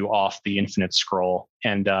get you off the infinite scroll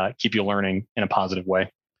and keep you learning in a positive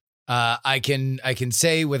way. I can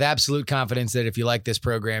say with absolute confidence that if you like this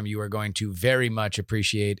program, you are going to very much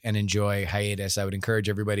appreciate and enjoy Hiatus. I would encourage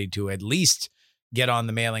everybody to at least get on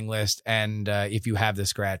the mailing list. And if you have the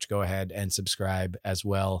scratch, go ahead and subscribe as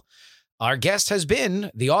well. Our guest has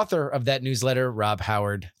been the author of that newsletter, Rob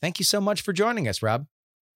Howard. Thank you so much for joining us, Rob.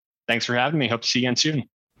 Thanks for having me. Hope to see you again soon.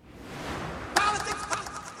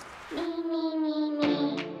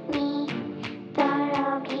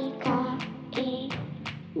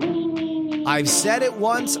 I've said it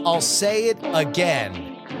once, I'll say it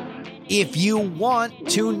again. If you want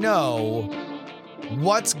to know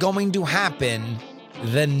what's going to happen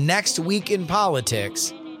the next week in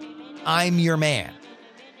politics, I'm your man.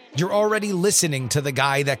 You're already listening to the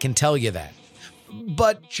guy that can tell you that.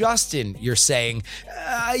 But Justin, you're saying,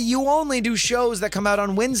 you only do shows that come out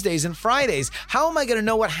on Wednesdays and Fridays. How am I going to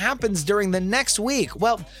know what happens during the next week?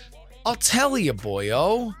 Well, I'll tell you,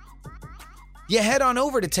 boyo. You head on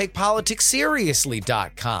over to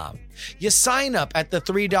TakePoliticsSeriously.com. You sign up at the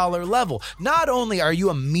 $3 level. Not only are you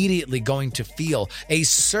immediately going to feel a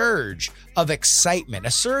surge of excitement,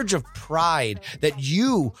 a surge of pride that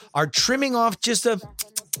you are trimming off just a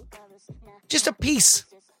piece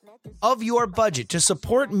of your budget to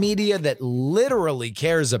support media that literally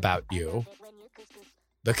cares about you.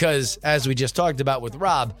 Because, as we just talked about with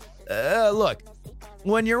Rob, look,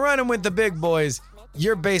 when you're running with the big boys,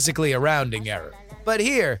 you're basically a rounding error. But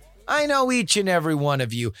here, I know each and every one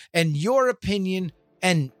of you, and your opinion,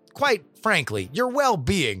 and quite frankly, your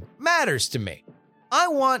well-being matters to me. I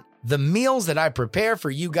want the meals that I prepare for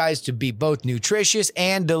you guys to be both nutritious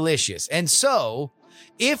and delicious. And so,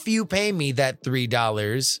 if you pay me that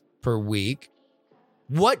 $3 per week,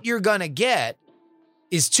 what you're gonna get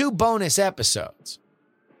is 2 bonus episodes.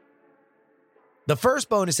 The first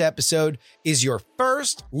bonus episode is your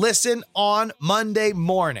first listen on Monday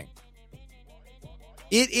morning.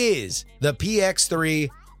 It is the PX3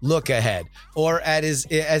 Look Ahead, or as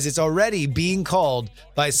it's already being called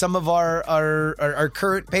by some of our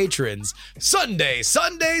current patrons, Sunday,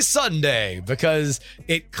 because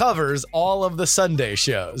it covers all of the Sunday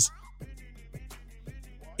shows.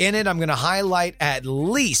 In it, I'm going to highlight at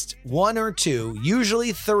least 1 or 2,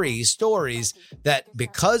 usually 3 stories that,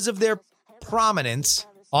 because of their prominence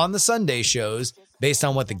on the Sunday shows, based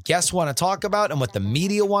on what the guests want to talk about and what the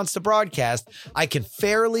media wants to broadcast, I can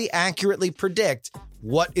fairly accurately predict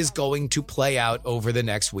what is going to play out over the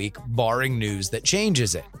next week, barring news that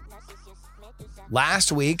changes it.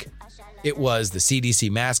 Last week, it was the CDC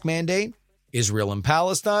mask mandate, Israel and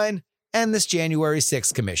Palestine, and this January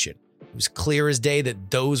 6th commission. It was clear as day that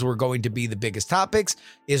those were going to be the biggest topics.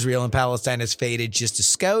 Israel and Palestine has faded just a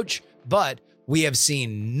scotch, but we have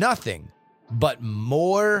seen nothing but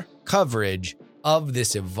more coverage of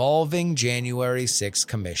this evolving January 6th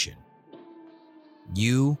commission.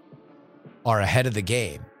 You are ahead of the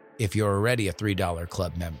game if you're already a $3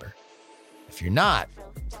 club member. If you're not,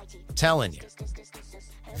 I'm telling you,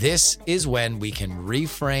 this is when we can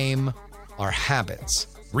reframe our habits,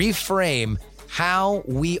 reframe how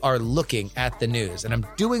we are looking at the news. And I'm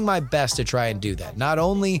doing my best to try and do that, not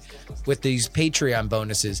only with these Patreon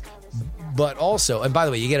bonuses, but also, and by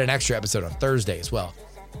the way, you get an extra episode on Thursday as well,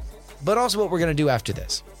 but also what we're going to do after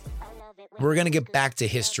this. We're going to get back to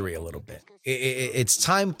history a little bit. It's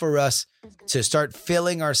time for us to start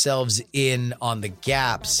filling ourselves in on the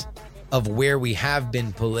gaps of where we have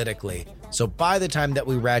been politically. So by the time that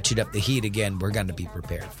we ratchet up the heat again, we're going to be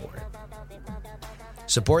prepared for it.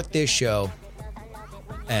 Support this show,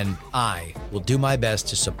 and I will do my best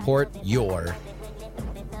to support your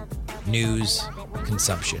news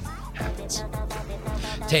consumption habits.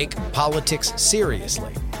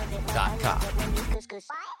 TakePoliticsSeriously.com.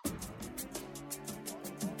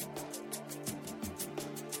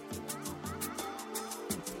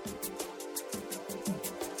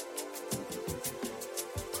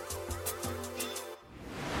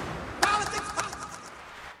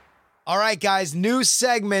 All right, guys, new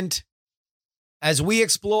segment as we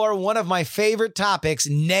explore one of my favorite topics,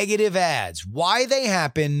 negative ads, why they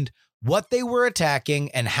happened, what they were attacking,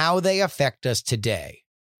 and how they affect us today.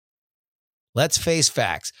 Let's face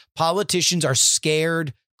facts. Politicians are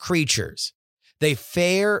scared creatures. They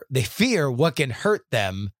fear what can hurt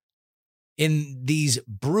them in these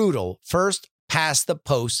brutal first past the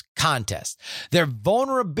post contests. Their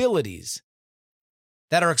vulnerabilities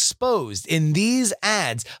that are exposed in these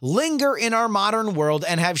ads linger in our modern world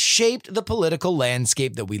and have shaped the political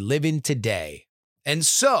landscape that we live in today. And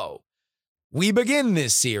so, we begin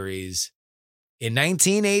this series in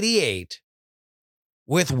 1988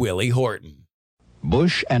 with Willie Horton.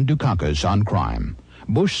 Bush and Dukakis on crime.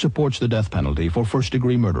 Bush supports the death penalty for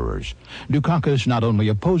first-degree murderers. Dukakis not only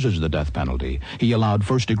opposes the death penalty, he allowed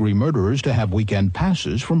first-degree murderers to have weekend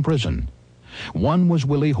passes from prison. One was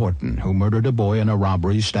Willie Horton, who murdered a boy in a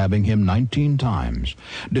robbery, stabbing him 19 times.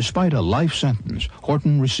 Despite a life sentence,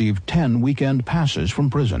 Horton received 10 weekend passes from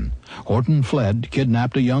prison. Horton fled,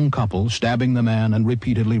 kidnapped a young couple, stabbing the man and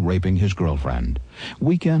repeatedly raping his girlfriend.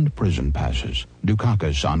 Weekend prison passes.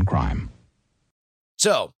 Dukakis on crime.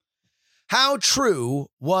 So, how true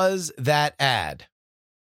was that ad?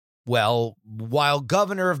 Well, while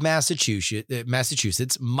governor of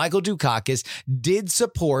Massachusetts, Michael Dukakis did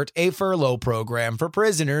support a furlough program for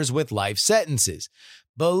prisoners with life sentences,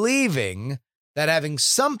 believing that having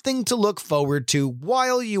something to look forward to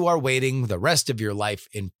while you are waiting the rest of your life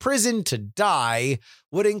in prison to die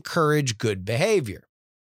would encourage good behavior.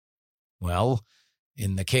 Well,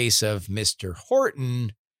 in the case of Mr.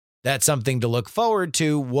 Horton, that something to look forward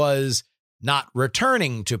to was not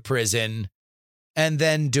returning to prison and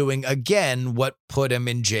then doing again what put him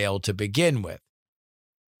in jail to begin with.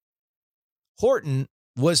 Horton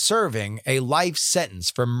was serving a life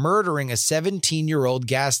sentence for murdering a 17-year-old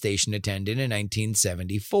gas station attendant in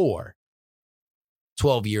 1974.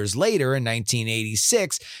 12 years later, in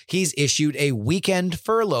 1986, he's issued a weekend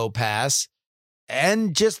furlough pass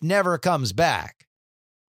and just never comes back.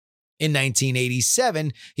 In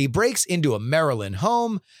 1987, he breaks into a Maryland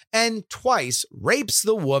home and twice rapes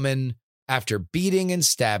the woman after beating and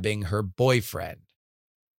stabbing her boyfriend.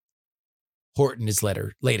 Horton is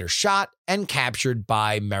later shot and captured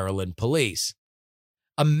by Maryland police.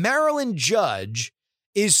 A Maryland judge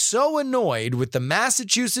is so annoyed with the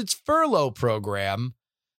Massachusetts furlough program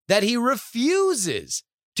that he refuses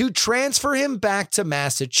to transfer him back to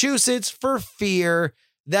Massachusetts for fear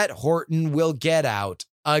that Horton will get out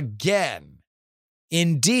again.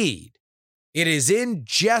 Indeed, it is in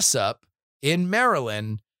Jessup, in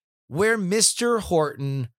Maryland, where Mr.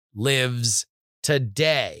 Horton lives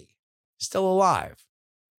today. Still alive.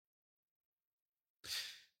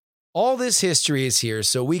 All this history is here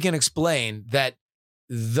so we can explain that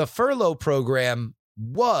the furlough program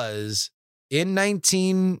was, in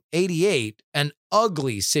 1988, an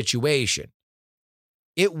ugly situation.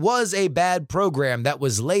 It was a bad program that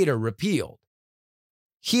was later repealed.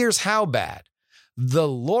 Here's how bad. The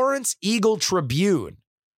Lawrence Eagle Tribune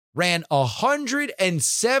ran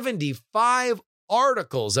 175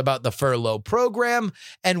 articles about the furlough program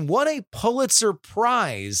and won a Pulitzer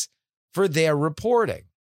Prize for their reporting.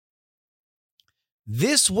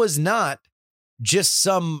 This was not just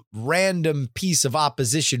some random piece of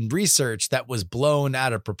opposition research that was blown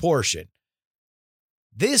out of proportion.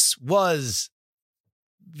 This was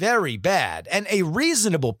very bad and a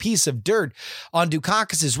reasonable piece of dirt on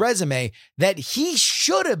Dukakis's resume that he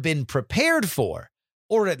should have been prepared for,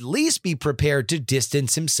 or at least be prepared to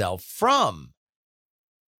distance himself from.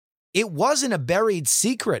 It wasn't a buried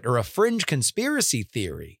secret or a fringe conspiracy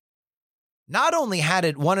theory. Not only had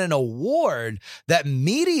it won an award that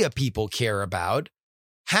media people care about,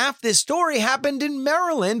 half this story happened in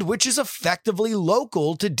Maryland, which is effectively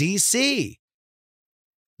local to DC.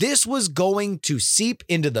 This was going to seep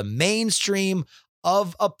into the mainstream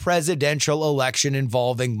of a presidential election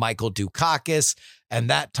involving Michael Dukakis, and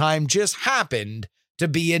that time just happened to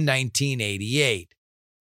be in 1988.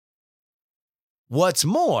 What's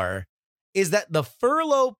more is that the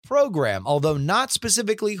furlough program, although not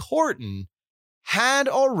specifically Horton, had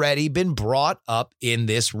already been brought up in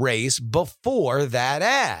this race before that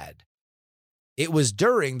ad. It was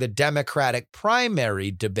during the Democratic primary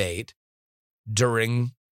debate,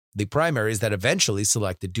 during the primaries that eventually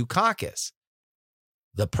selected Dukakis.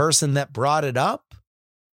 The person that brought it up?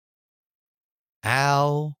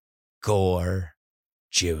 Al Gore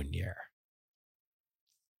Jr.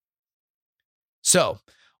 So,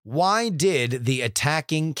 why did the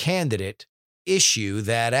attacking candidate issue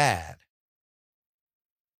that ad?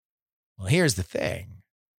 Well, here's the thing.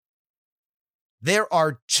 There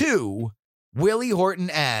are two Willie Horton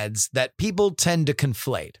ads that people tend to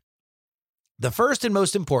conflate. The first and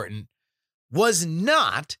most important was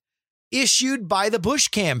not issued by the Bush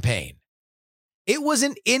campaign. It was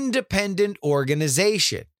an independent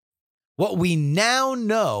organization. What we now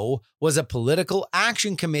know was a political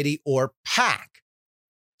action committee, or PAC.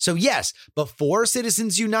 So yes, before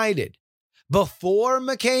Citizens United, before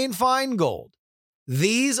McCain-Feingold,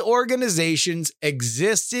 these organizations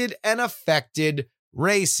existed and affected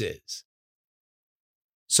races.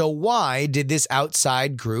 So why did this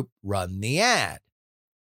outside group run the ad?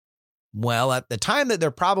 Well, at the time that they're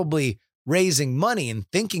probably raising money and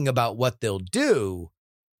thinking about what they'll do,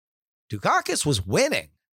 Dukakis was winning.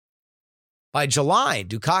 By July,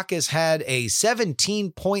 Dukakis had a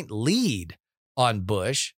 17-point lead on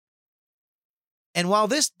Bush. And while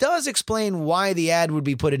this does explain why the ad would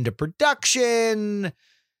be put into production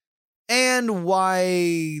and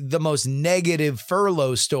why the most negative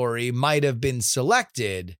furlough story might have been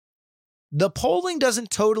selected, the polling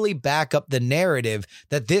doesn't totally back up the narrative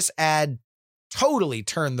that this ad totally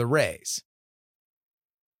turned the race.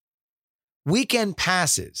 Weekend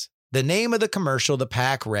Passes, the name of the commercial the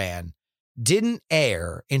PAC ran, didn't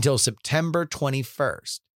air until September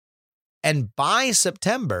 21st. And by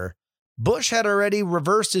September, Bush had already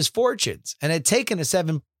reversed his fortunes and had taken a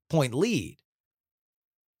 7-point lead.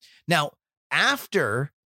 Now,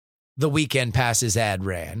 after the Weekend Passes ad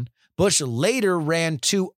ran, Bush later ran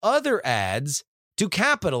two other ads to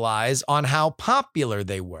capitalize on how popular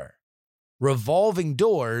they were. Revolving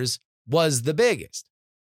Doors was the biggest.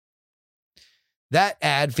 That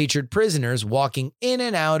ad featured prisoners walking in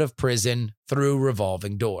and out of prison through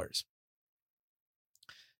revolving doors.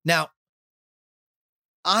 Now,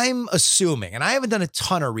 I'm assuming, and I haven't done a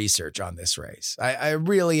ton of research on this race. I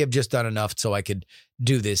really have just done enough so I could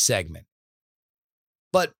do this segment.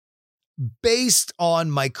 But based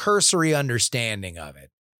on my cursory understanding of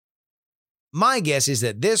it, my guess is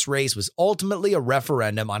that this race was ultimately a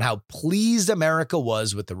referendum on how pleased America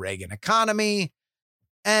was with the Reagan economy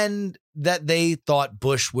and that they thought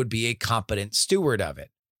Bush would be a competent steward of it.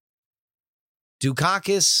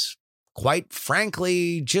 Dukakis, quite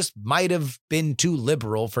frankly, just might have been too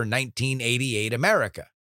liberal for 1988 America.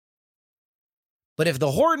 But if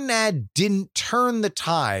the Horton ad didn't turn the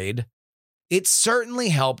tide, it certainly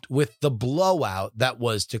helped with the blowout that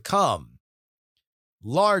was to come.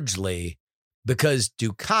 Largely because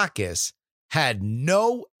Dukakis had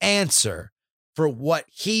no answer for what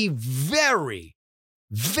he very,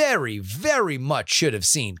 very, very much should have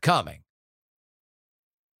seen coming.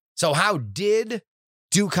 So how did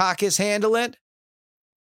Dukakis handle it?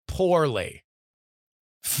 Poorly.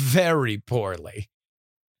 Very poorly.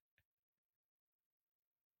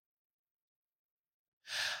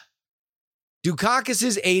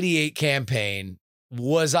 Dukakis' 88 campaign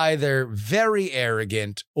was either very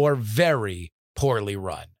arrogant or very poorly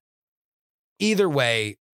run. Either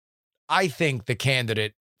way, I think the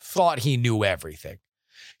candidate thought he knew everything.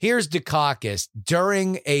 Here's Dukakis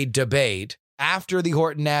during a debate after the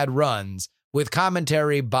Horton ad runs with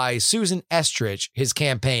commentary by Susan Estrich, his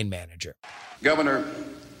campaign manager. Governor,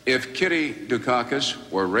 if Kitty Dukakis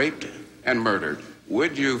were raped and murdered,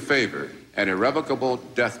 would you favor an irrevocable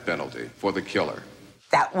death penalty for the killer?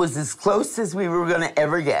 That was as close as we were going to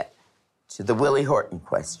ever get to the Willie Horton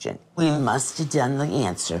question. We must have done the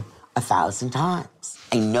answer 1,000 times.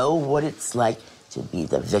 I know what it's like to be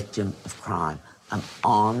the victim of crime. I'm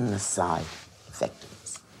on the side of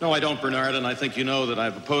victims. No, I don't, Bernard, and I think you know that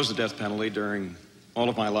I've opposed the death penalty during all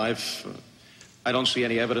of my life. I don't see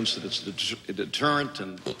any evidence that it's a deterrent.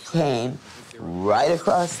 And it came right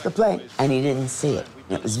across the plate, and he didn't see it.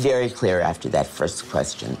 It was very clear after that first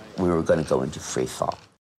question we were going to go into free fall.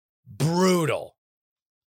 Brutal.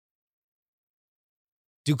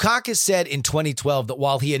 Dukakis said in 2012 that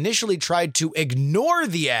while he initially tried to ignore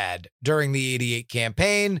the ad during the 88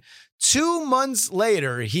 campaign, 2 months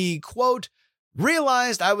later, he, quote,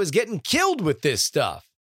 realized I was getting killed with this stuff,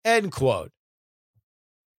 end quote.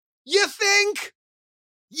 You think?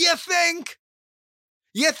 You think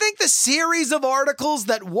the series of articles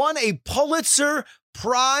that won a Pulitzer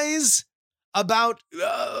Prize about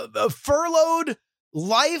furloughed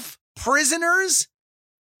life prisoners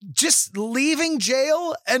just leaving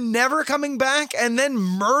jail and never coming back and then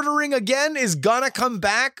murdering again is gonna come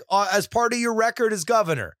back as part of your record as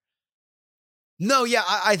governor? No, yeah,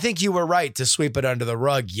 I think you were right to sweep it under the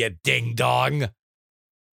rug, you ding-dong.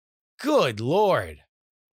 Good Lord.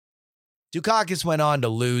 Dukakis went on to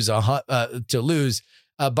lose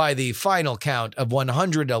by the final count of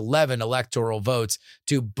 111 electoral votes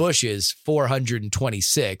to Bush's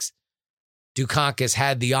 426. Dukakis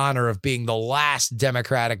had the honor of being the last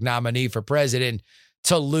Democratic nominee for president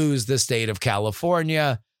to lose the state of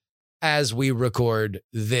California as we record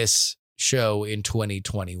this show in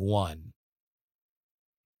 2021.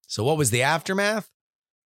 So what was the aftermath?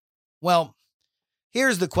 Well,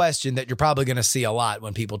 here's the question that you're probably going to see a lot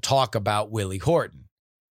when people talk about Willie Horton.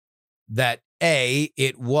 That A,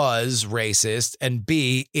 it was racist, and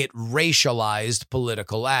B, it racialized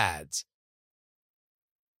political ads.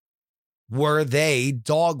 Were they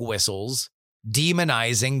dog whistles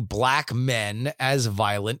demonizing black men as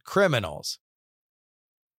violent criminals?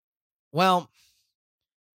 Well,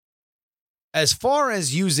 as far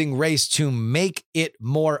as using race to make it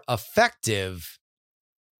more effective,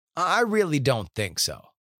 I really don't think so.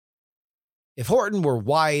 If Horton were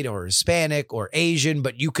white or Hispanic or Asian,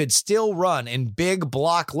 but you could still run in big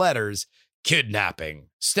block letters, kidnapping,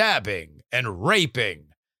 stabbing, and raping,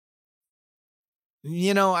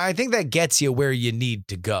 I think that gets you where you need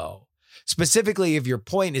to go. Specifically, if your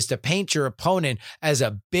point is to paint your opponent as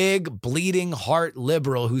a big, bleeding heart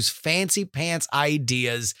liberal whose fancy pants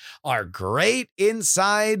ideas are great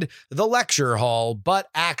inside the lecture hall, but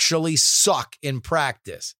actually suck in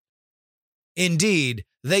practice. Indeed,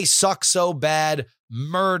 they suck so bad,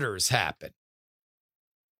 murders happen.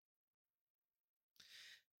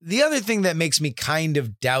 The other thing that makes me kind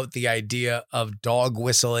of doubt the idea of dog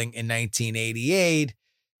whistling in 1988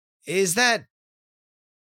 is that,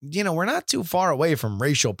 we're not too far away from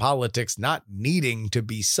racial politics not needing to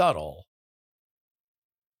be subtle.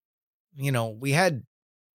 We had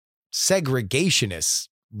segregationists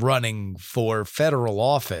running for federal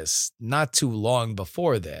office not too long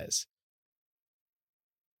before this.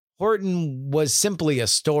 Horton was simply a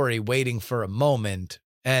story waiting for a moment,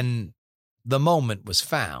 and the moment was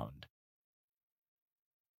found.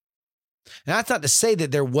 And that's not to say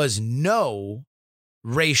that there was no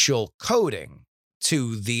racial coding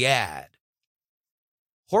to the ad.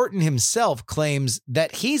 Horton himself claims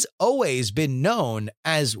that he's always been known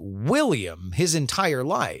as William his entire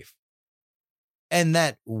life, and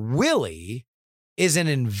that Willie is an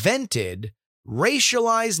invented,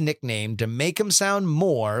 racialized nickname to make him sound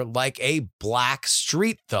more like a black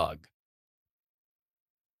street thug.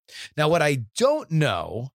 Now, what I don't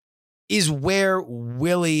know is where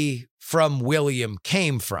Willie from William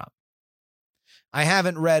came from. I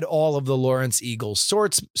haven't read all of the Lawrence Eagle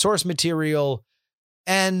source material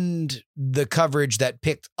and the coverage that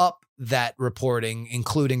picked up that reporting,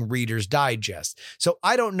 including Reader's Digest. So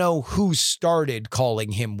I don't know who started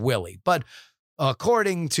calling him Willie, but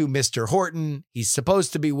according to Mr. Horton, he's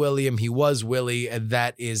supposed to be William. He was Willie, and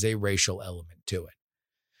that is a racial element to it.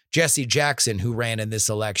 Jesse Jackson, who ran in this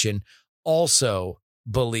election, also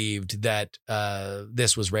believed that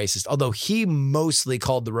this was racist, although he mostly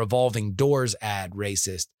called the Revolving Doors ad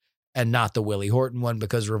racist and not the Willie Horton one,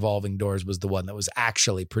 because Revolving Doors was the one that was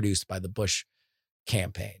actually produced by the Bush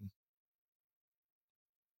campaign.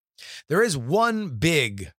 There is one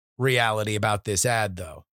big reality about this ad,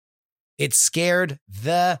 though. It scared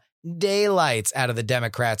the daylights out of the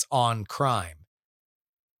Democrats on crime.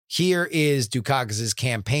 Here is Dukakis's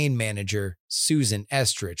campaign manager, Susan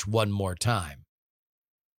Estrich, one more time.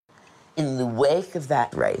 In the wake of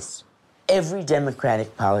that race, every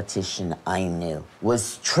Democratic politician I knew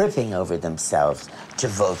was tripping over themselves to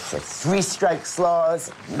vote for three-strikes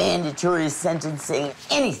laws, mandatory sentencing,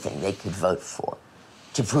 anything they could vote for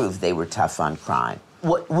to prove they were tough on crime.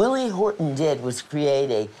 What Willie Horton did was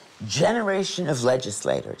create a generation of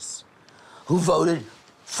legislators who voted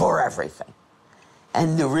for everything.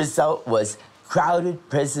 And the result was crowded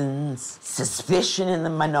prisons, suspicion in the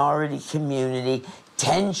minority community,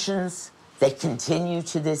 tensions that continue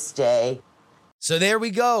to this day. So there we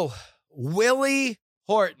go. Willie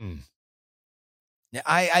Horton.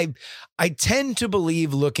 I tend to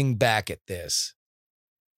believe, looking back at this,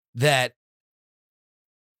 that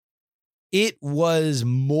it was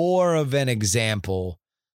more of an example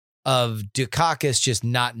of Dukakis just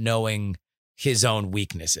not knowing his own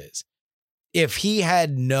weaknesses. If he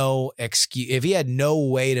had no excuse, if he had no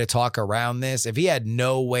way to talk around this, if he had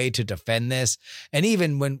no way to defend this, and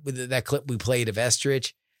even when with that clip we played of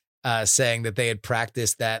Estrich saying that they had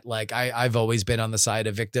practiced that, like, I've always been on the side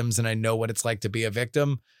of victims and I know what it's like to be a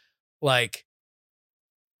victim. Like,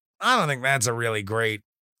 I don't think that's a really great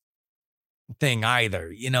thing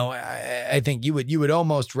either. You know, I think you would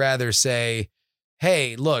almost rather say,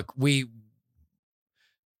 hey, look,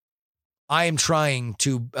 I am trying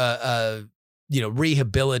to,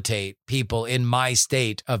 rehabilitate people in my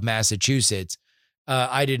state of Massachusetts.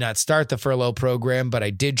 I did not start the furlough program, but I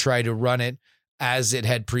did try to run it as it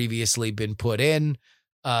had previously been put in.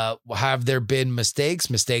 Have there been mistakes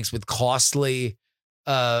with costly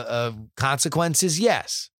consequences?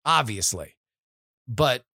 Yes, obviously.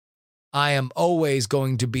 But I am always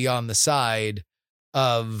going to be on the side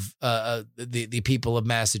of the people of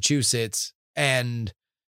Massachusetts, and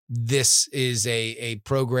this is a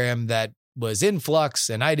program that was in flux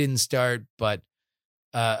and I didn't start, but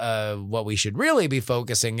what we should really be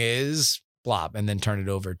focusing is blop, and then turn it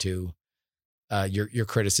over to your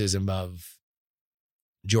criticism of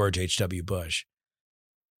George H.W. Bush.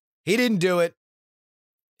 He didn't do it.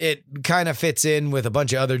 It kind of fits in with a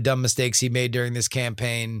bunch of other dumb mistakes he made during this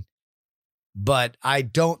campaign, but I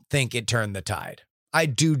don't think it turned the tide. I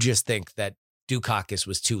do just think that Dukakis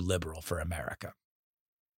was too liberal for America.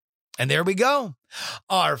 And there we go.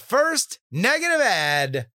 Our first negative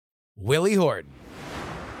ad, Willie Horton.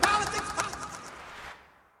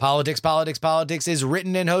 Politics is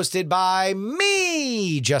written and hosted by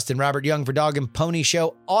me, Justin Robert Young, for Dog and Pony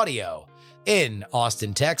Show Audio in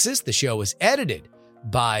Austin, Texas. The show is edited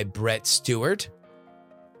by Brett Stewart.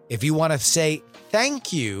 If you want to say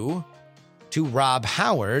thank you to Rob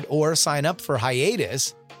Howard or sign up for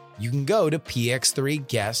Hiatus, you can go to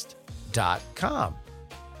px3guest.com.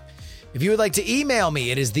 If you would like to email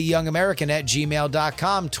me, it is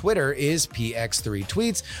theyoungamerican@gmail.com. Twitter is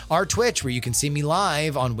px3tweets. Our Twitch, where you can see me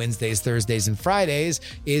live on Wednesdays, Thursdays, and Fridays,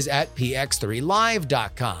 is at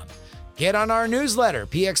px3live.com. Get on our newsletter,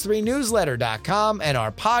 px3newsletter.com, and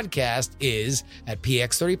our podcast is at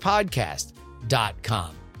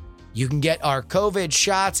px3podcast.com. You can get our COVID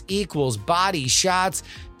shots equals body shots,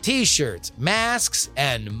 t-shirts, masks,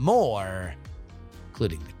 and more,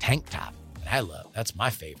 including the tank top that I love. That's my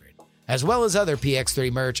favorite. As well as other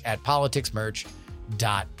PX3 merch at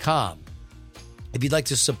politicsmerch.com. If you'd like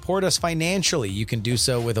to support us financially, you can do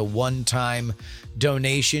so with a one-time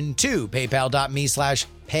donation to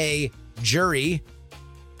paypal.me/payjury.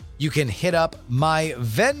 You can hit up my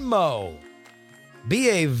Venmo. Be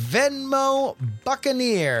a Venmo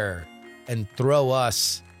Buccaneer and throw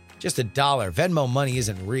us just $1. Venmo money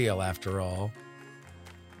isn't real after all.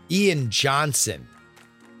 Ian Johnson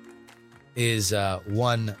is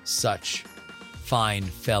one such fine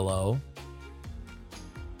fellow.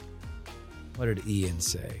 What did Ian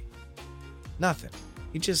say? Nothing.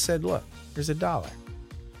 He just said, look, here's $1.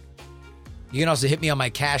 You can also hit me on my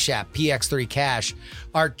Cash App, PX3Cash.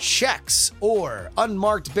 Our checks or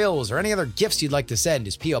unmarked bills or any other gifts you'd like to send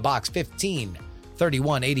is P.O. Box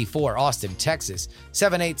 153184, Austin, Texas,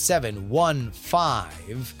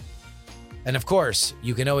 78715. And of course,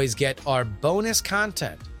 you can always get our bonus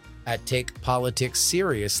content at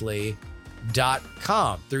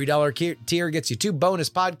TakePoliticsSeriously.com. $3 tier gets you 2 bonus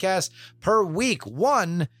podcasts per week.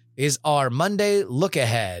 One is our Monday Look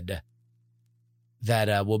Ahead.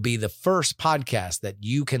 That will be the first podcast that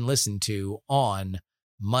you can listen to on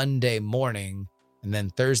Monday morning. And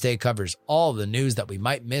then Thursday covers all the news that we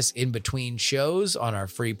might miss in between shows on our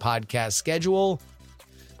free podcast schedule.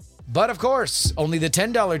 But of course, only the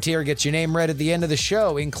 $10 tier gets your name read at the end of the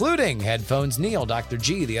show, including Headphones Neil, Dr.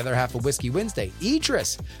 G, the other half of Whiskey Wednesday,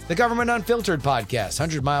 Idris, the Government Unfiltered podcast,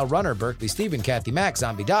 100 Mile Runner, Berkeley Stephen, Kathy Mack,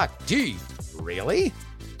 Zombie Doc, T, really?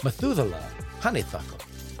 Methuselah, Honeythuckle,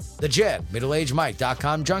 The Jed, Middle-Aged Mike,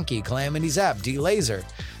 .com Junkie, Calamity Zap, D Laser,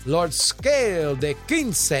 Lord Scale de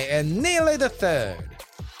Quince, and Nearly the Third,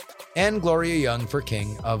 and Gloria Young for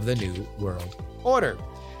King of the New World Order.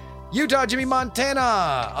 Utah Jimmy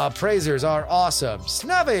Montana, appraisers are awesome.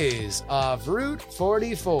 Snubbies of Route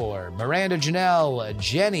 44. Miranda Janelle,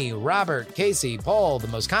 Jenny, Robert, Casey, Paul, the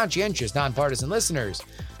most conscientious nonpartisan listeners.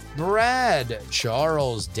 Brad,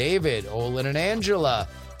 Charles, David, Olin and Angela.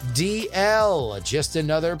 DL, just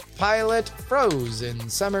another pilot. Frozen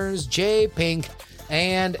Summers, J Pink,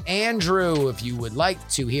 and Andrew. If you would like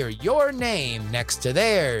to hear your name next to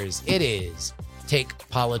theirs, it is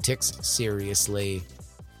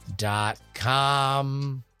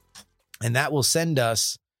TakePoliticsSeriously.com. And that will send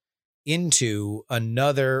us into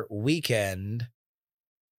another weekend.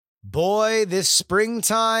 Boy, this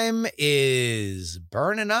springtime is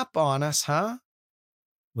burning up on us, huh?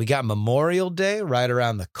 We got Memorial Day right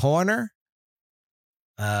around the corner.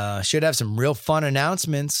 Should have some real fun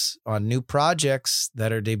announcements on new projects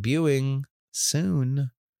that are debuting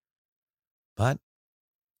soon. But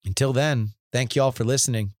until then, thank you all for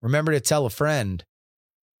listening. Remember to tell a friend.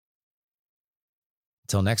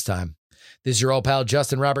 Until next time, this is your old pal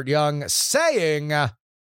Justin Robert Young saying,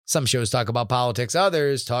 some shows talk about politics,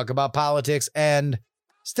 others talk about politics, and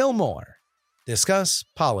still more discuss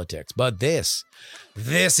politics. But this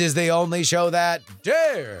is the only show that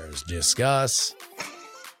dares discuss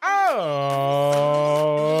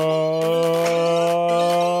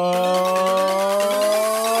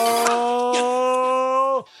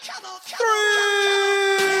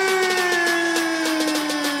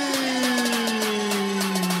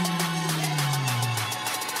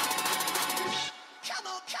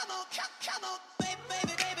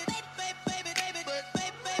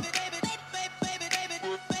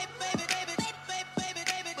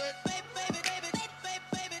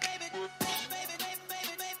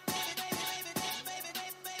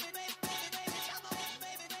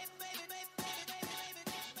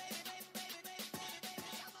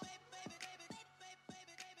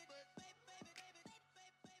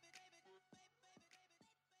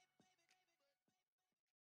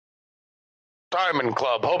Diamond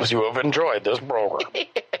Club hopes you have enjoyed this program.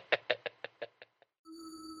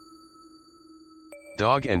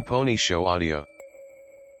 Dog and Pony Show audio.